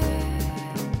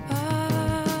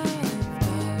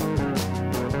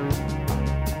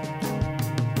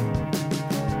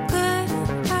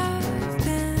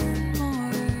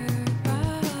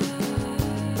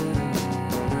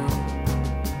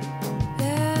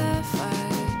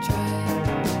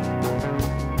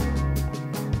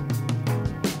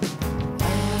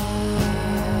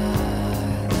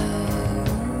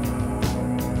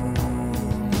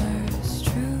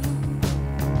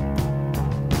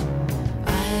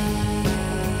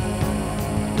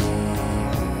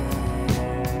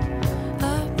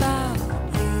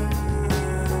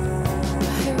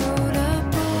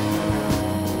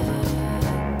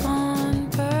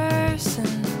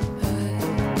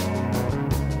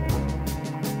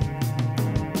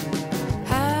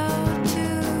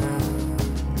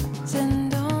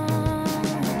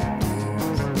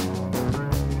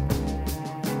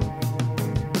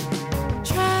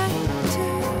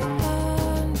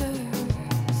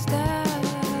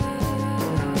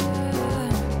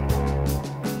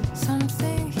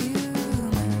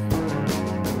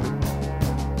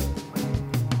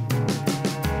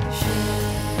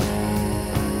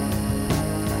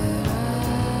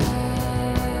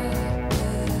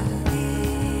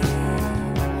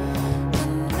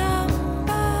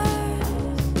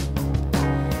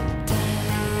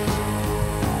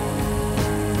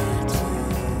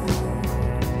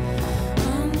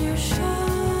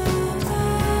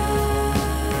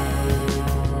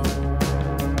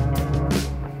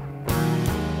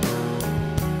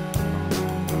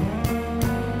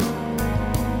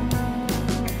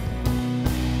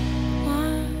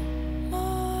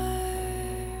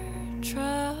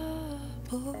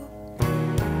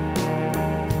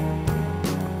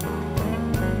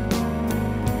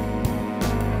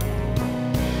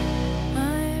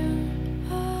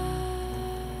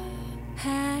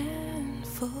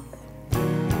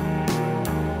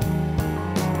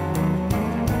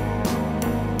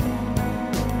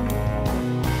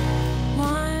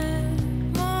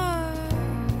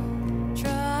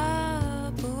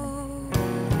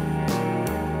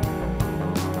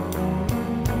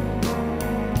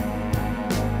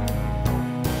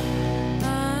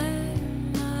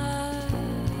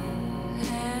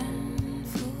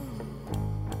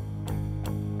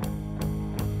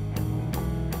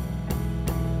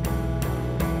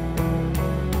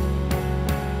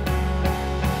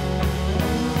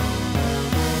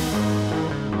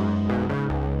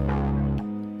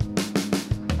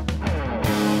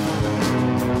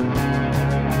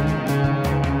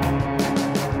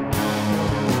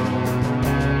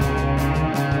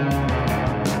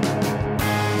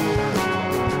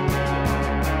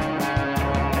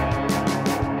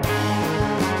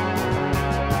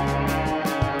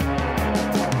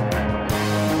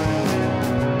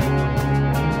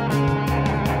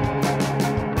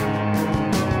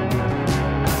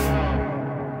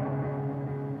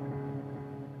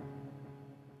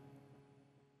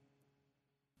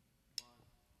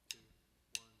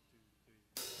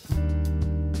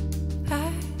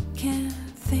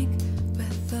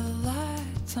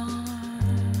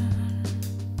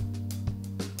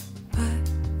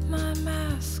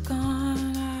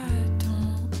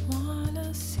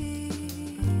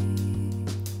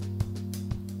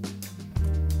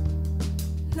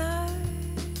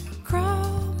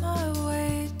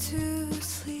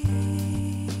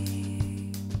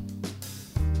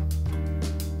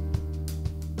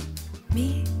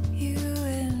meet you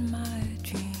in my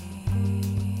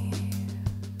dreams.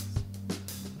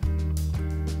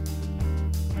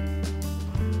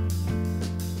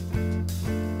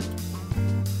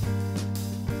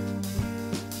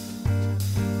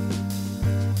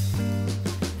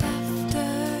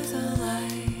 After the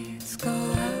lights go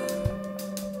out,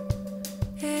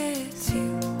 it's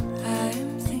you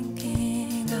I'm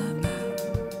thinking about.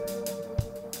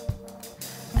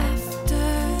 After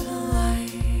the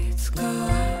lights go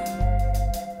out,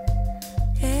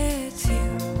 it's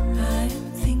you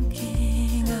I'm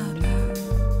thinking about.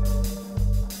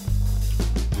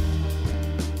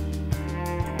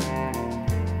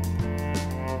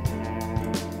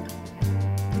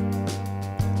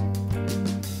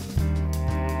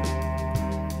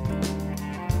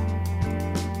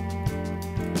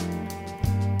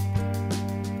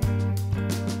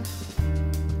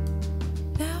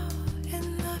 Now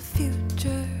in the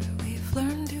future, we've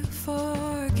learned to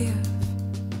forgive.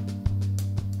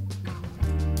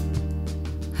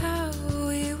 How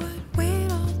we would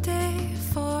wait all day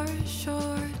for a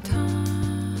short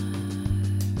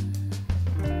time.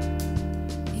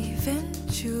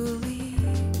 Eventually,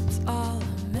 it's all a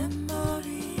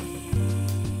memory.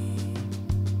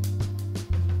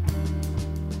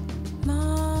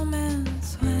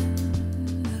 Moments when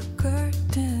the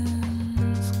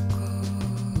curtains close.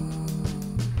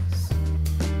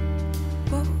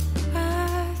 Whoa,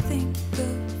 I think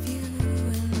of you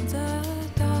in the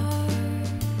dark.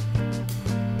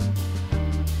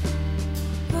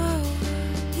 Whoa,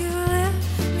 you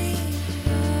lift me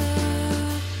up. After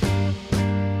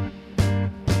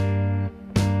the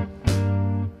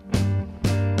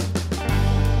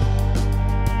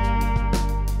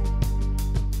lights go out,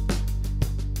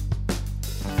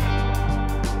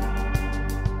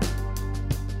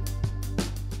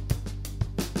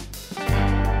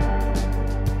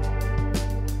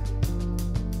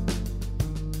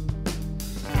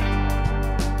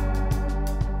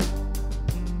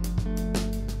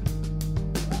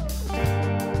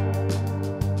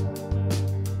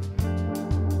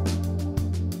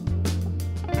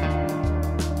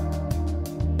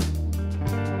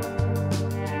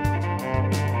 the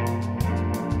lights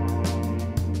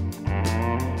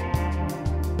go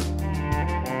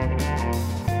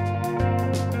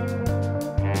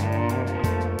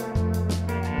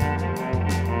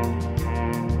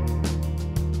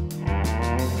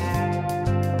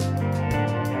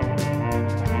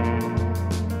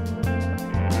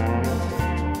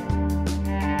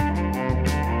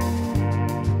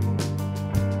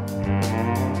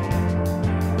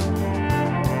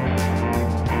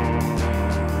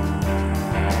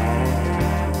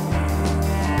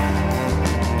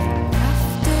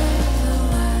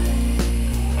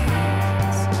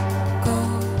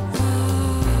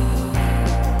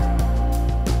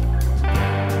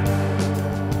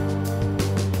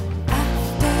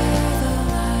after the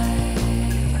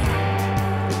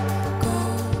lights go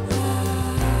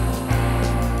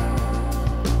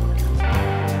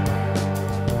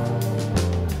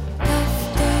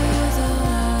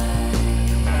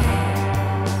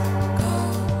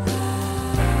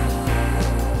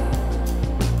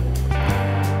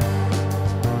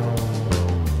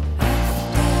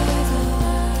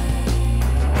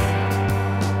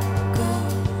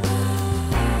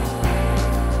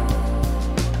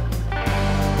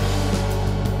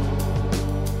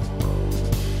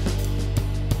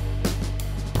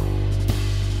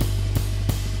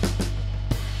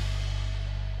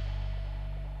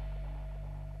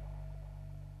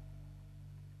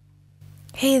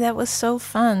Hey, that was so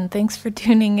fun. Thanks for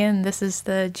tuning in. This is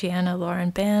the Gianna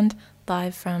Lauren Band,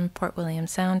 live from Port William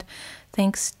Sound.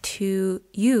 Thanks to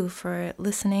you for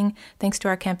listening. Thanks to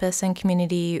our campus and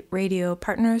community radio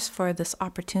partners for this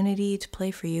opportunity to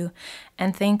play for you.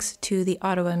 And thanks to the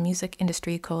Ottawa Music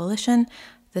Industry Coalition,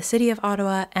 the City of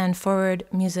Ottawa, and Forward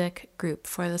Music Group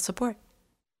for the support.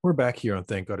 We're back here on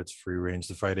Thank God It's Free Range,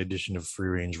 the Friday edition of Free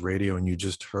Range Radio, and you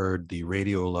just heard the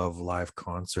Radio Love live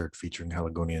concert featuring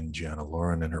Haligonian Gianna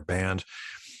Lauren and her band.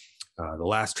 The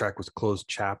last track was Closed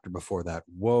Chapter. Before that,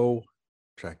 Whoa,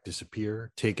 track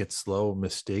Disappear, Take It Slow,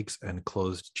 Mistakes, and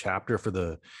Closed Chapter. For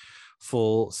the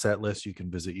full set list, you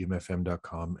can visit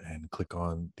umfm.com and click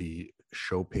on the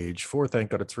show page for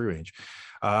Thank God It's Free Range.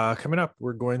 Coming up,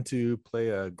 we're going to play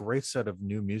a great set of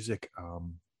new music.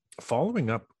 Following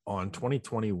up on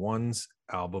 2021's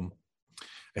album,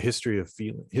 A History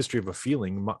of a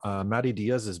Feeling, Matty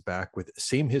Diaz is back with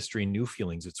Same History, New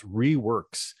Feelings. It's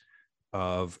reworks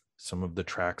of some of the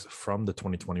tracks from the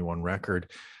 2021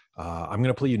 record. I'm going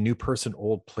to play you New Person,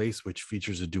 Old Place, which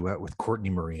features a duet with Courtney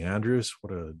Marie Andrews.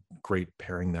 What a great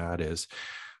pairing that is.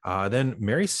 Then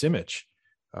Mary Simic.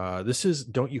 This is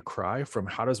Don't You Cry from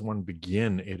How Does One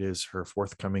Begin? It is her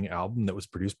forthcoming album that was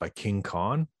produced by King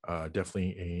Khan.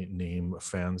 Definitely a name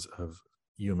fans of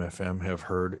UMFM have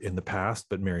heard in the past,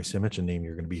 but Mary Simic, a name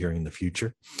you're going to be hearing in the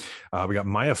future. We got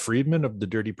Maya Friedman of the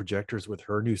Dirty Projectors with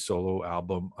her new solo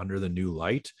album, Under the New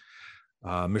Light.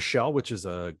 Michelle, which is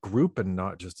a group and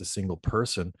not just a single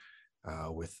person,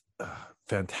 with a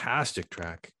fantastic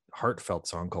track, heartfelt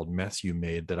song called Mess You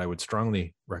Made that I would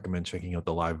strongly recommend checking out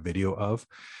the live video of.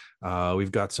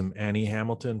 We've got some Annie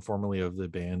Hamilton, formerly of the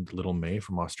band Little May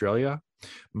from Australia.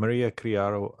 Maria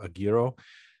Criaro Aguirre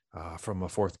from a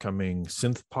forthcoming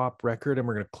synth pop record. And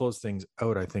we're going to close things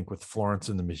out, I think, with Florence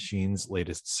and the Machine's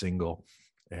latest single.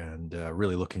 And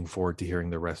really looking forward to hearing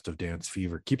the rest of Dance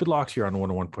Fever. Keep it locked here on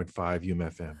 101.5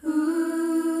 UMFM.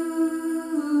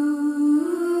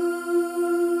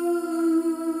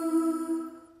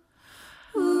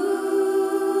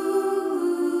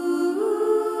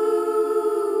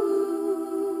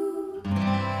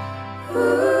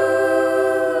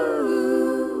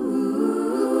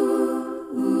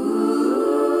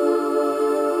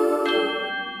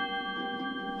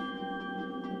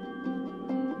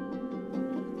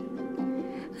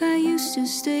 I used to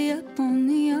stay up on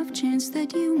the off chance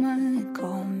that you might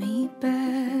call me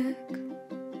back.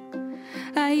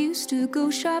 I used to go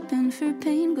shopping for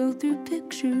pain, go through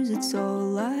pictures, it's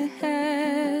all I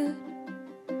had.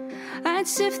 I'd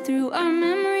sift through our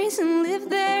memories and live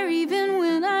there even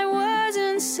when I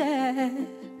wasn't sad.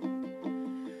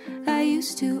 I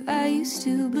used to,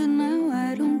 but now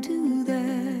I don't do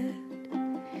that.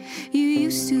 You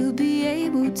used to be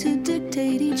able to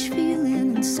dictate each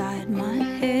feeling inside my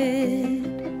head,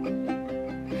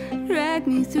 drag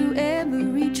me through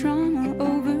every trauma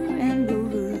over and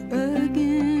over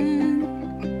again.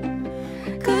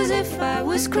 'Cause if I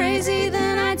was crazy,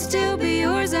 then I'd still be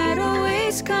yours, I'd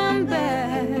always come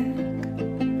back.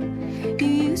 You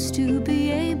used to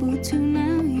be able to,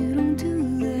 now you don't do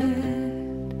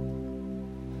that.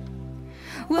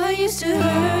 What used to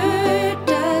hurt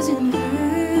doesn't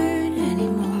hurt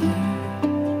anymore.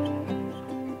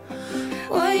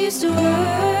 What used to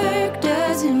work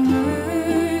doesn't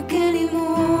work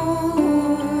anymore.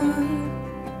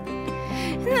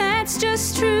 And that's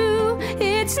just true,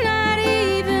 it's not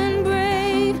even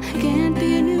brave. Can't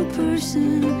be a new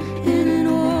person in an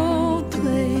old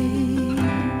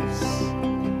place.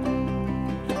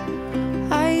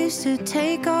 I used to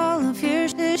take all of your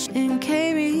shit and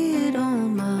carry it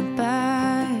on my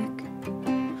back.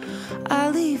 I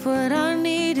leave what I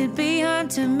needed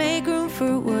behind to make room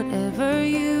for whatever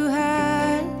you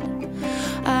had.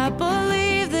 I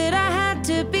believe that I had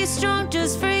to be strong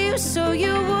just for you so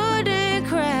you wouldn't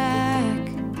crack.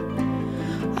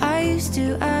 I used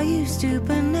to,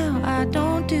 but now I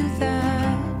don't do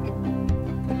that.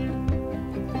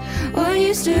 What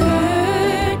used to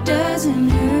hurt doesn't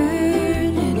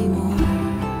hurt anymore.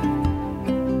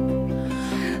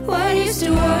 What used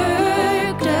to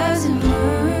work doesn't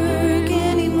work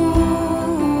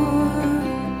anymore.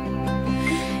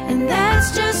 And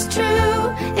that's just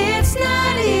true, it's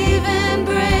not even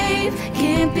brave.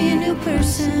 Can't be a new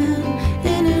person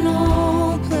in an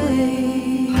old place.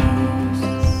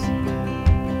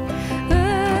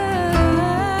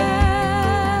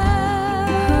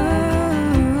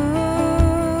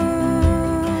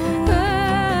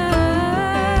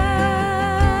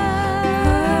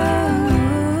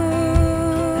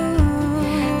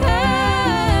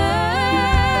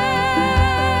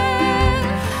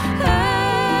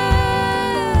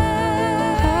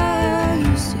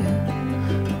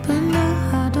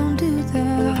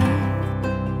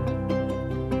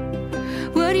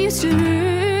 What used to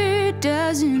hurt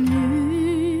doesn't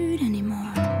hurt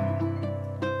anymore.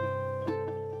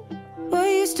 What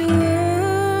used to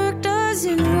work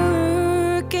doesn't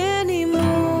work anymore.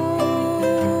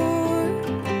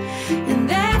 And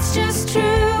that's just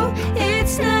true,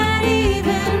 it's not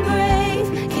even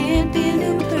brave. Can't be a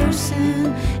new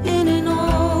person in an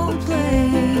old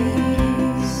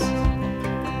place.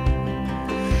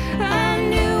 I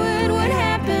knew it would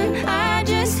happen, I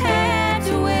just had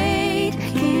to wait.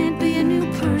 Can't be a new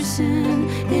person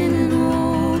in an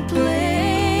old place.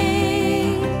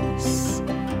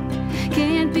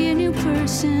 Can't be a new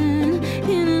person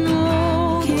in an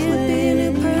old place. Can't be a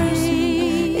new person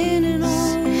in an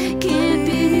old. Can't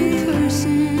be a new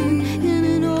person in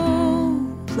an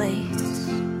old place.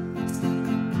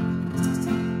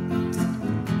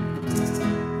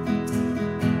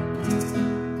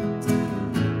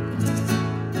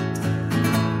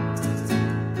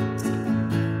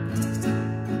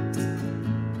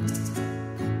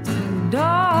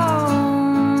 Don't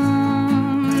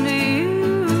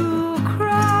you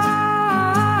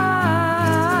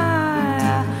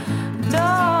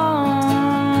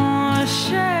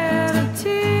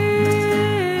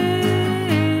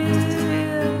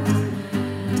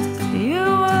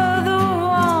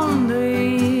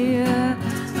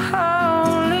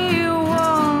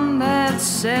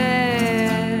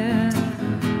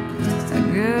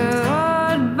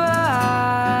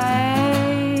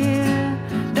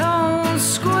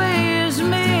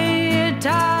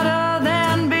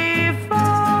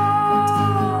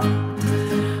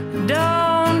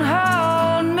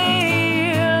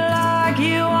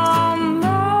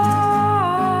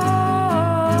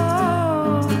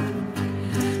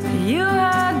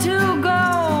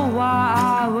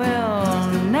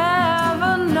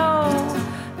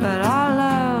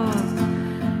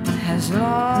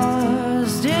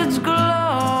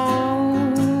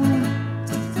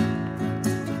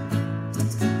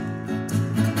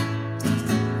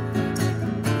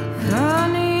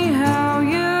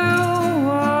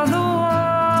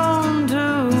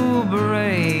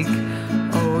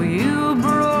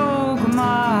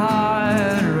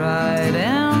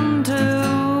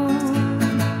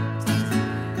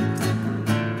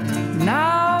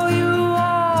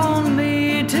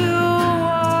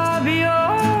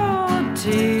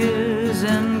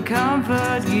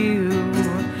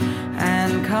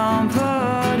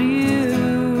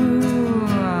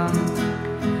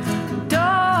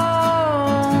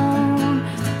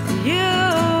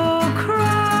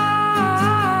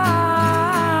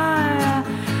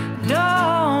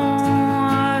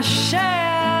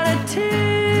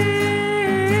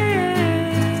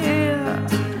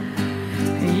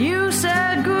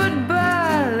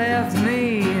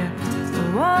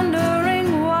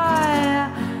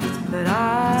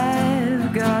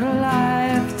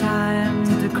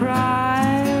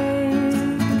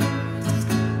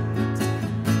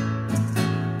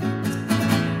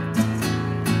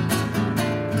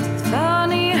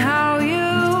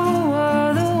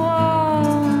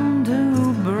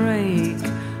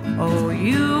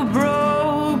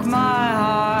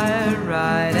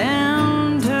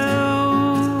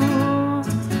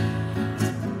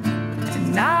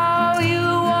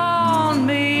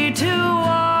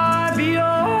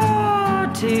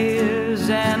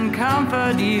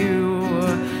comfort you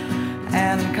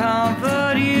and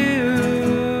comfort you.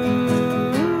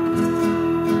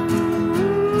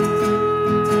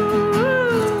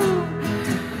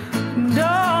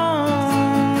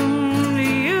 Don't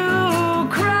you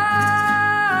cry,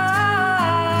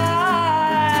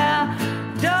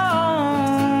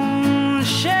 don't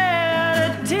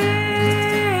shed a tear.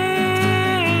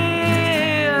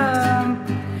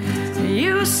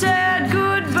 You said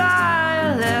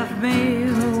goodbye, left me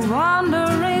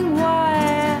wondering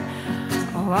why.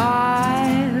 Oh,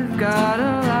 I've got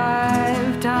a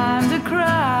lifetime to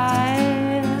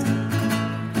cry.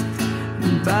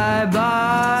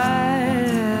 Bye-bye,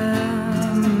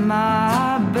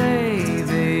 my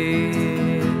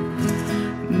baby.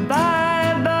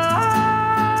 Bye-bye.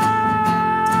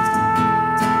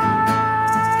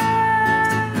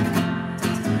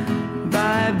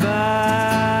 Bye-bye.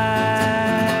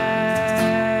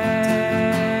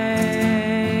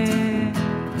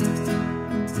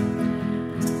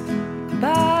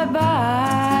 Bye-bye.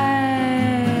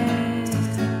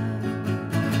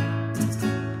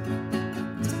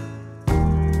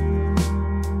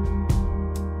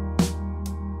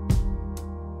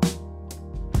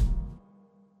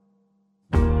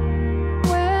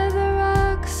 Where the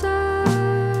rocks are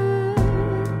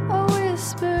a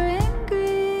whispering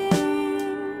green,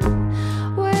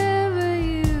 wherever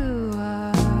you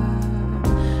are,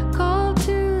 call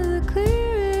to the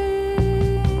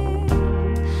clearing.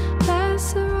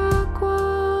 Past the rock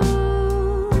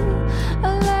wall, a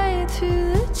light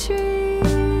through the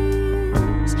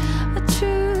trees, a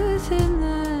truth in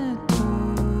the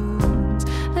tones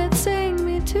that sang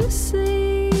me to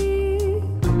sleep.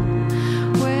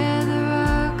 Where the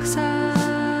rocks are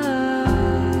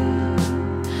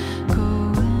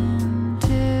going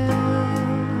till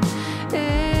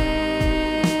end.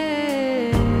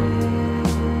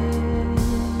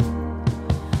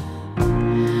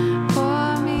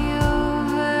 Pour me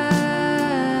over,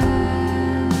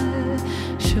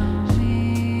 show me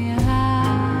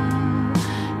how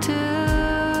to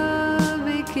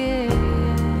begin.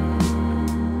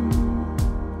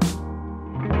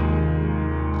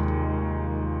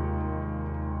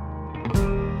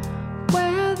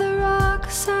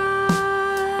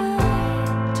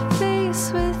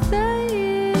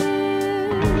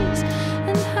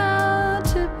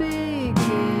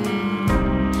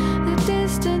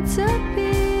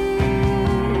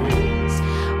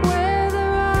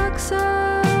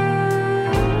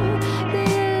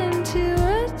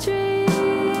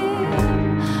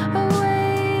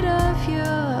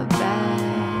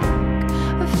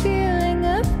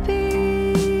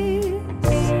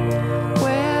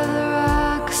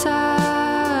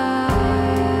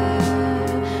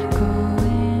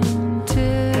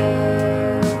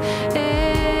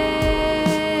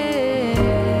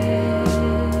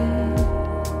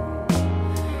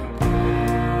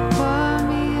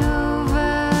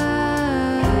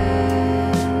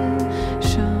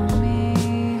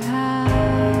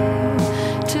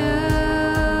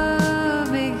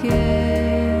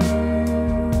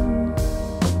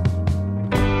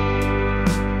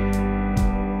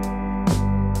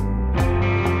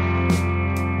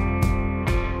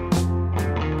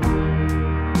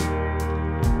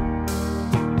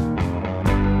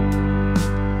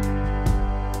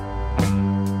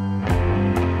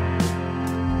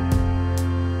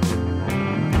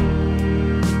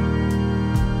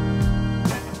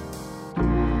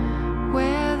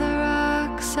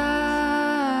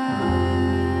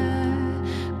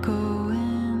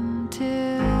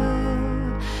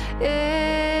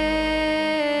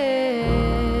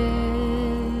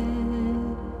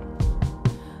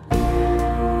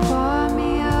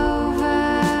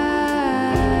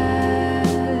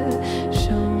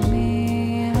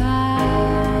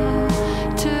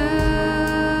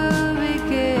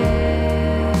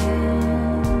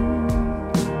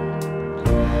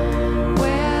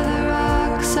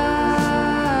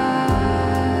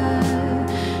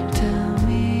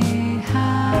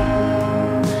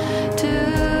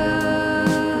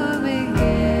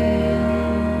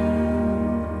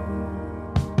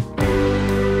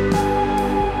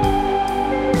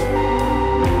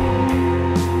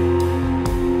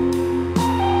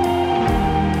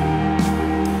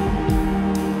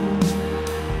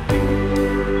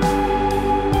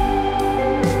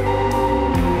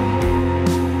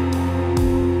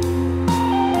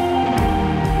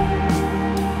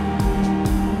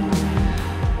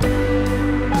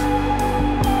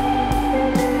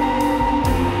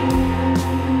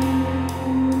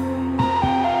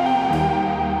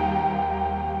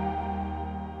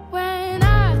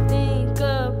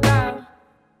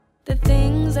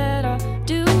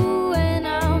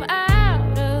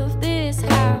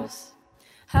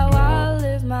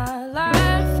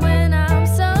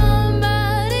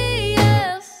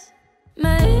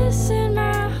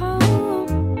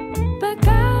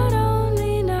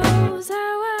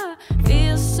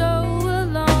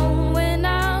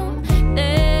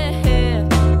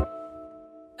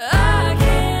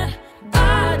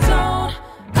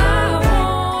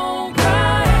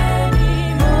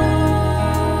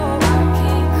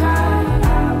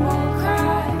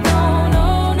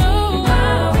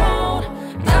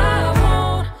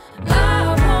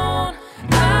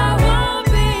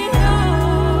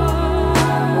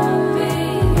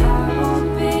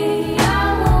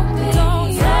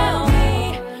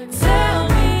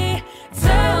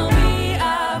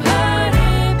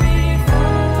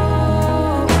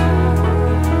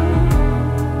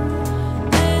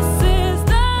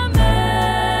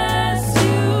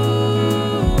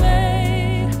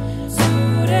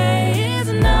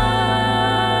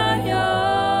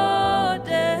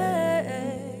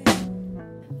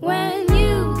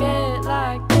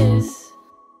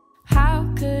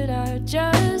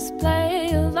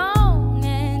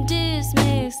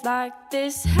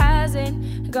 this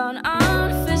hasn't gone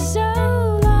on for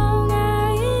so long.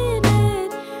 I admit,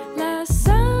 last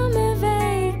summer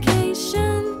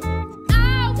vacation,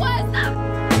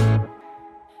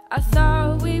 I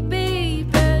thought we'd be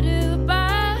better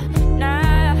by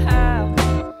now.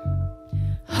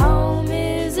 Home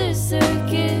is a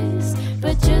circus,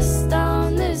 but just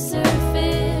on the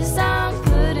surface, I'm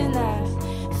putting that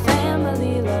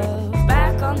family love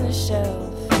back on the shelf.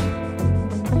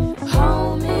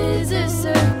 Home is a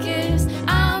circus,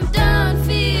 I'm done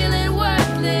feeling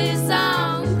worthless,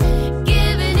 I'm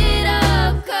giving it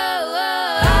up, 'cause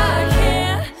I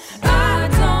can't, I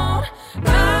don't,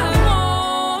 I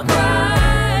won't cry.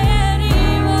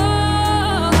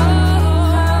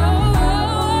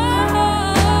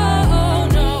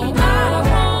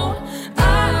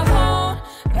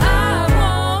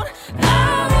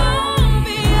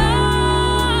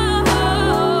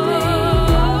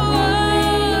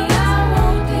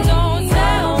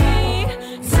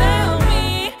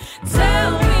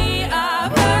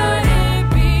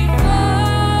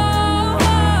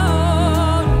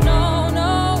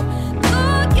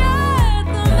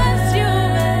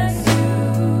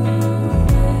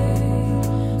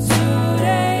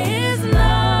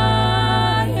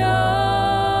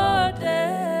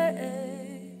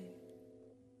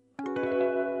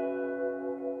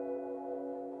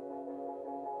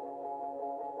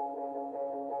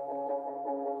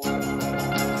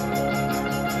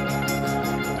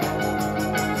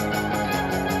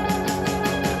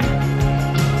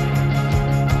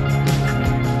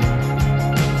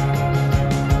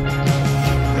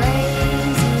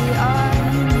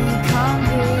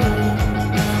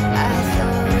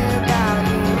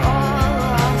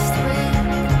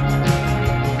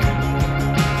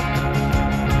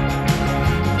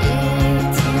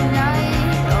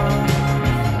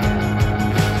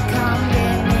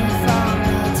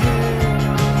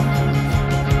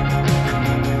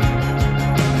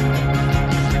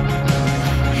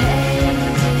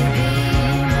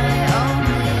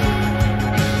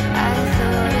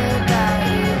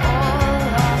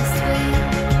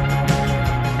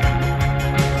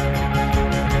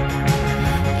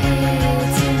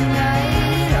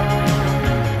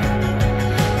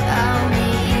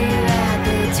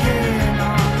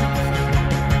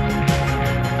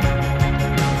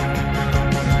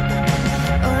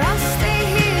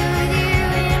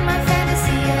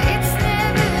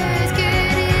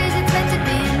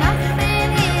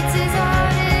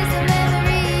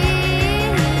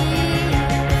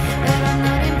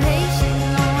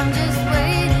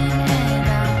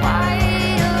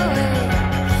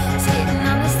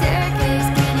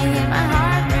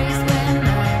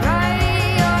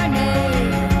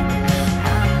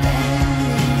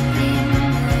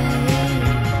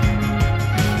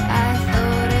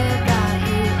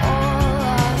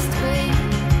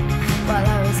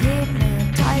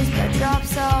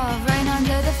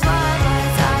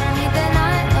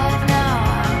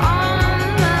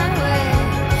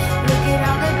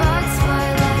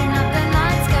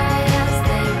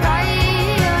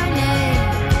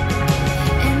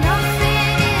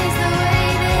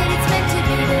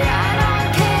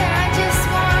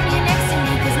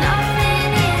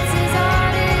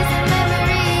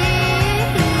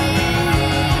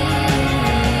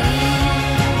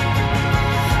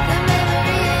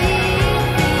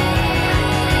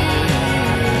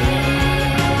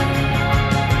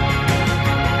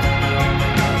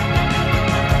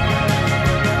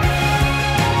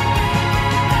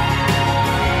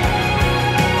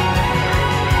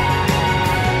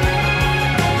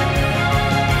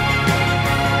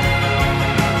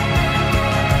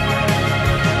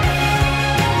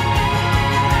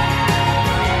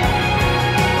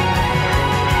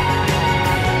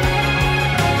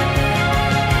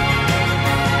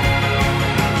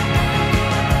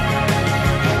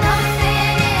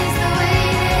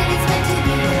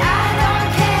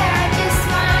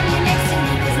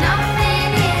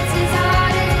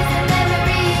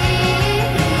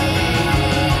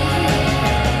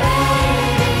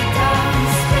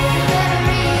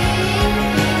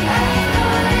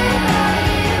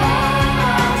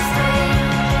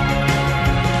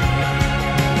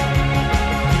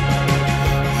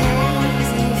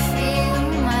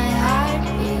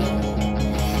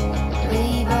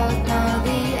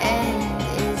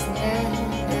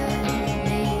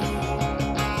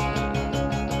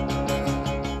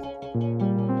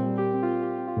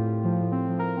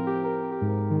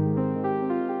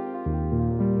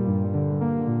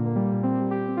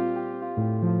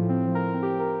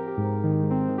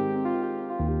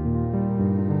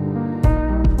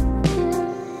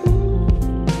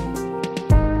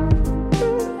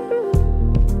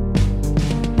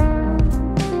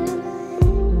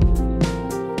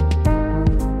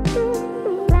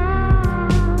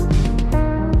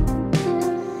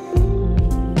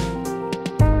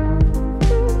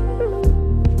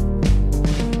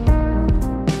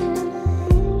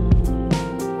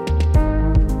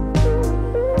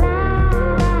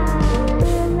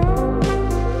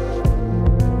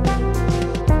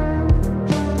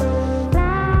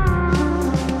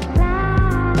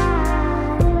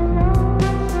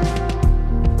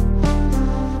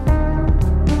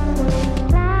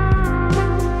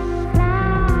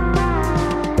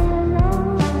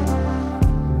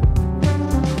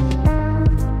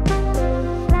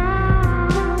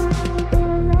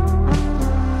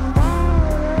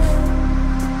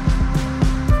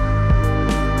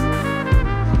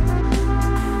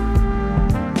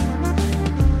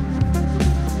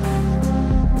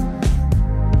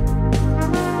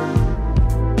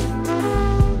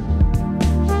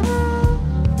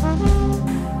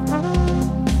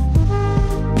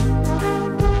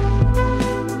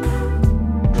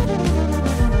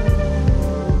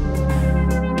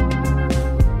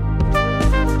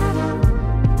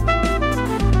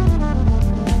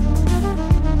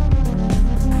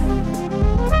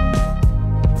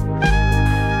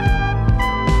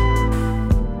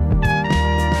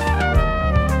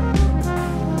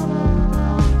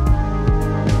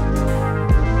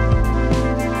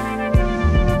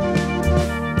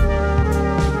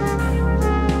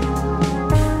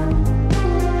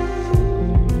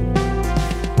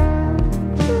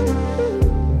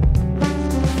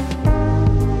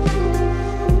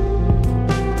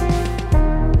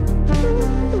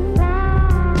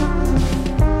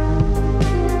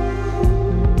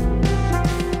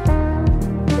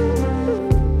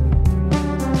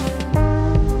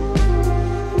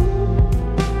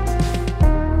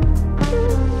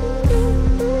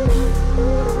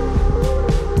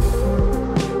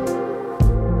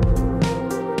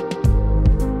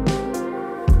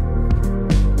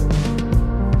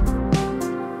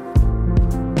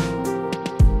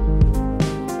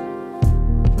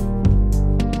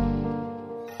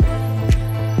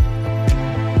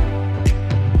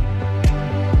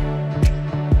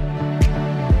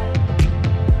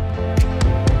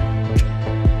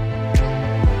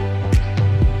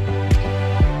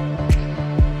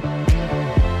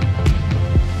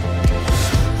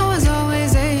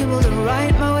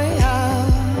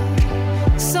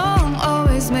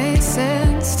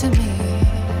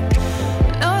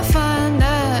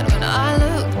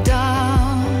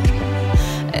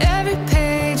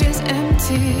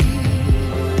 tears.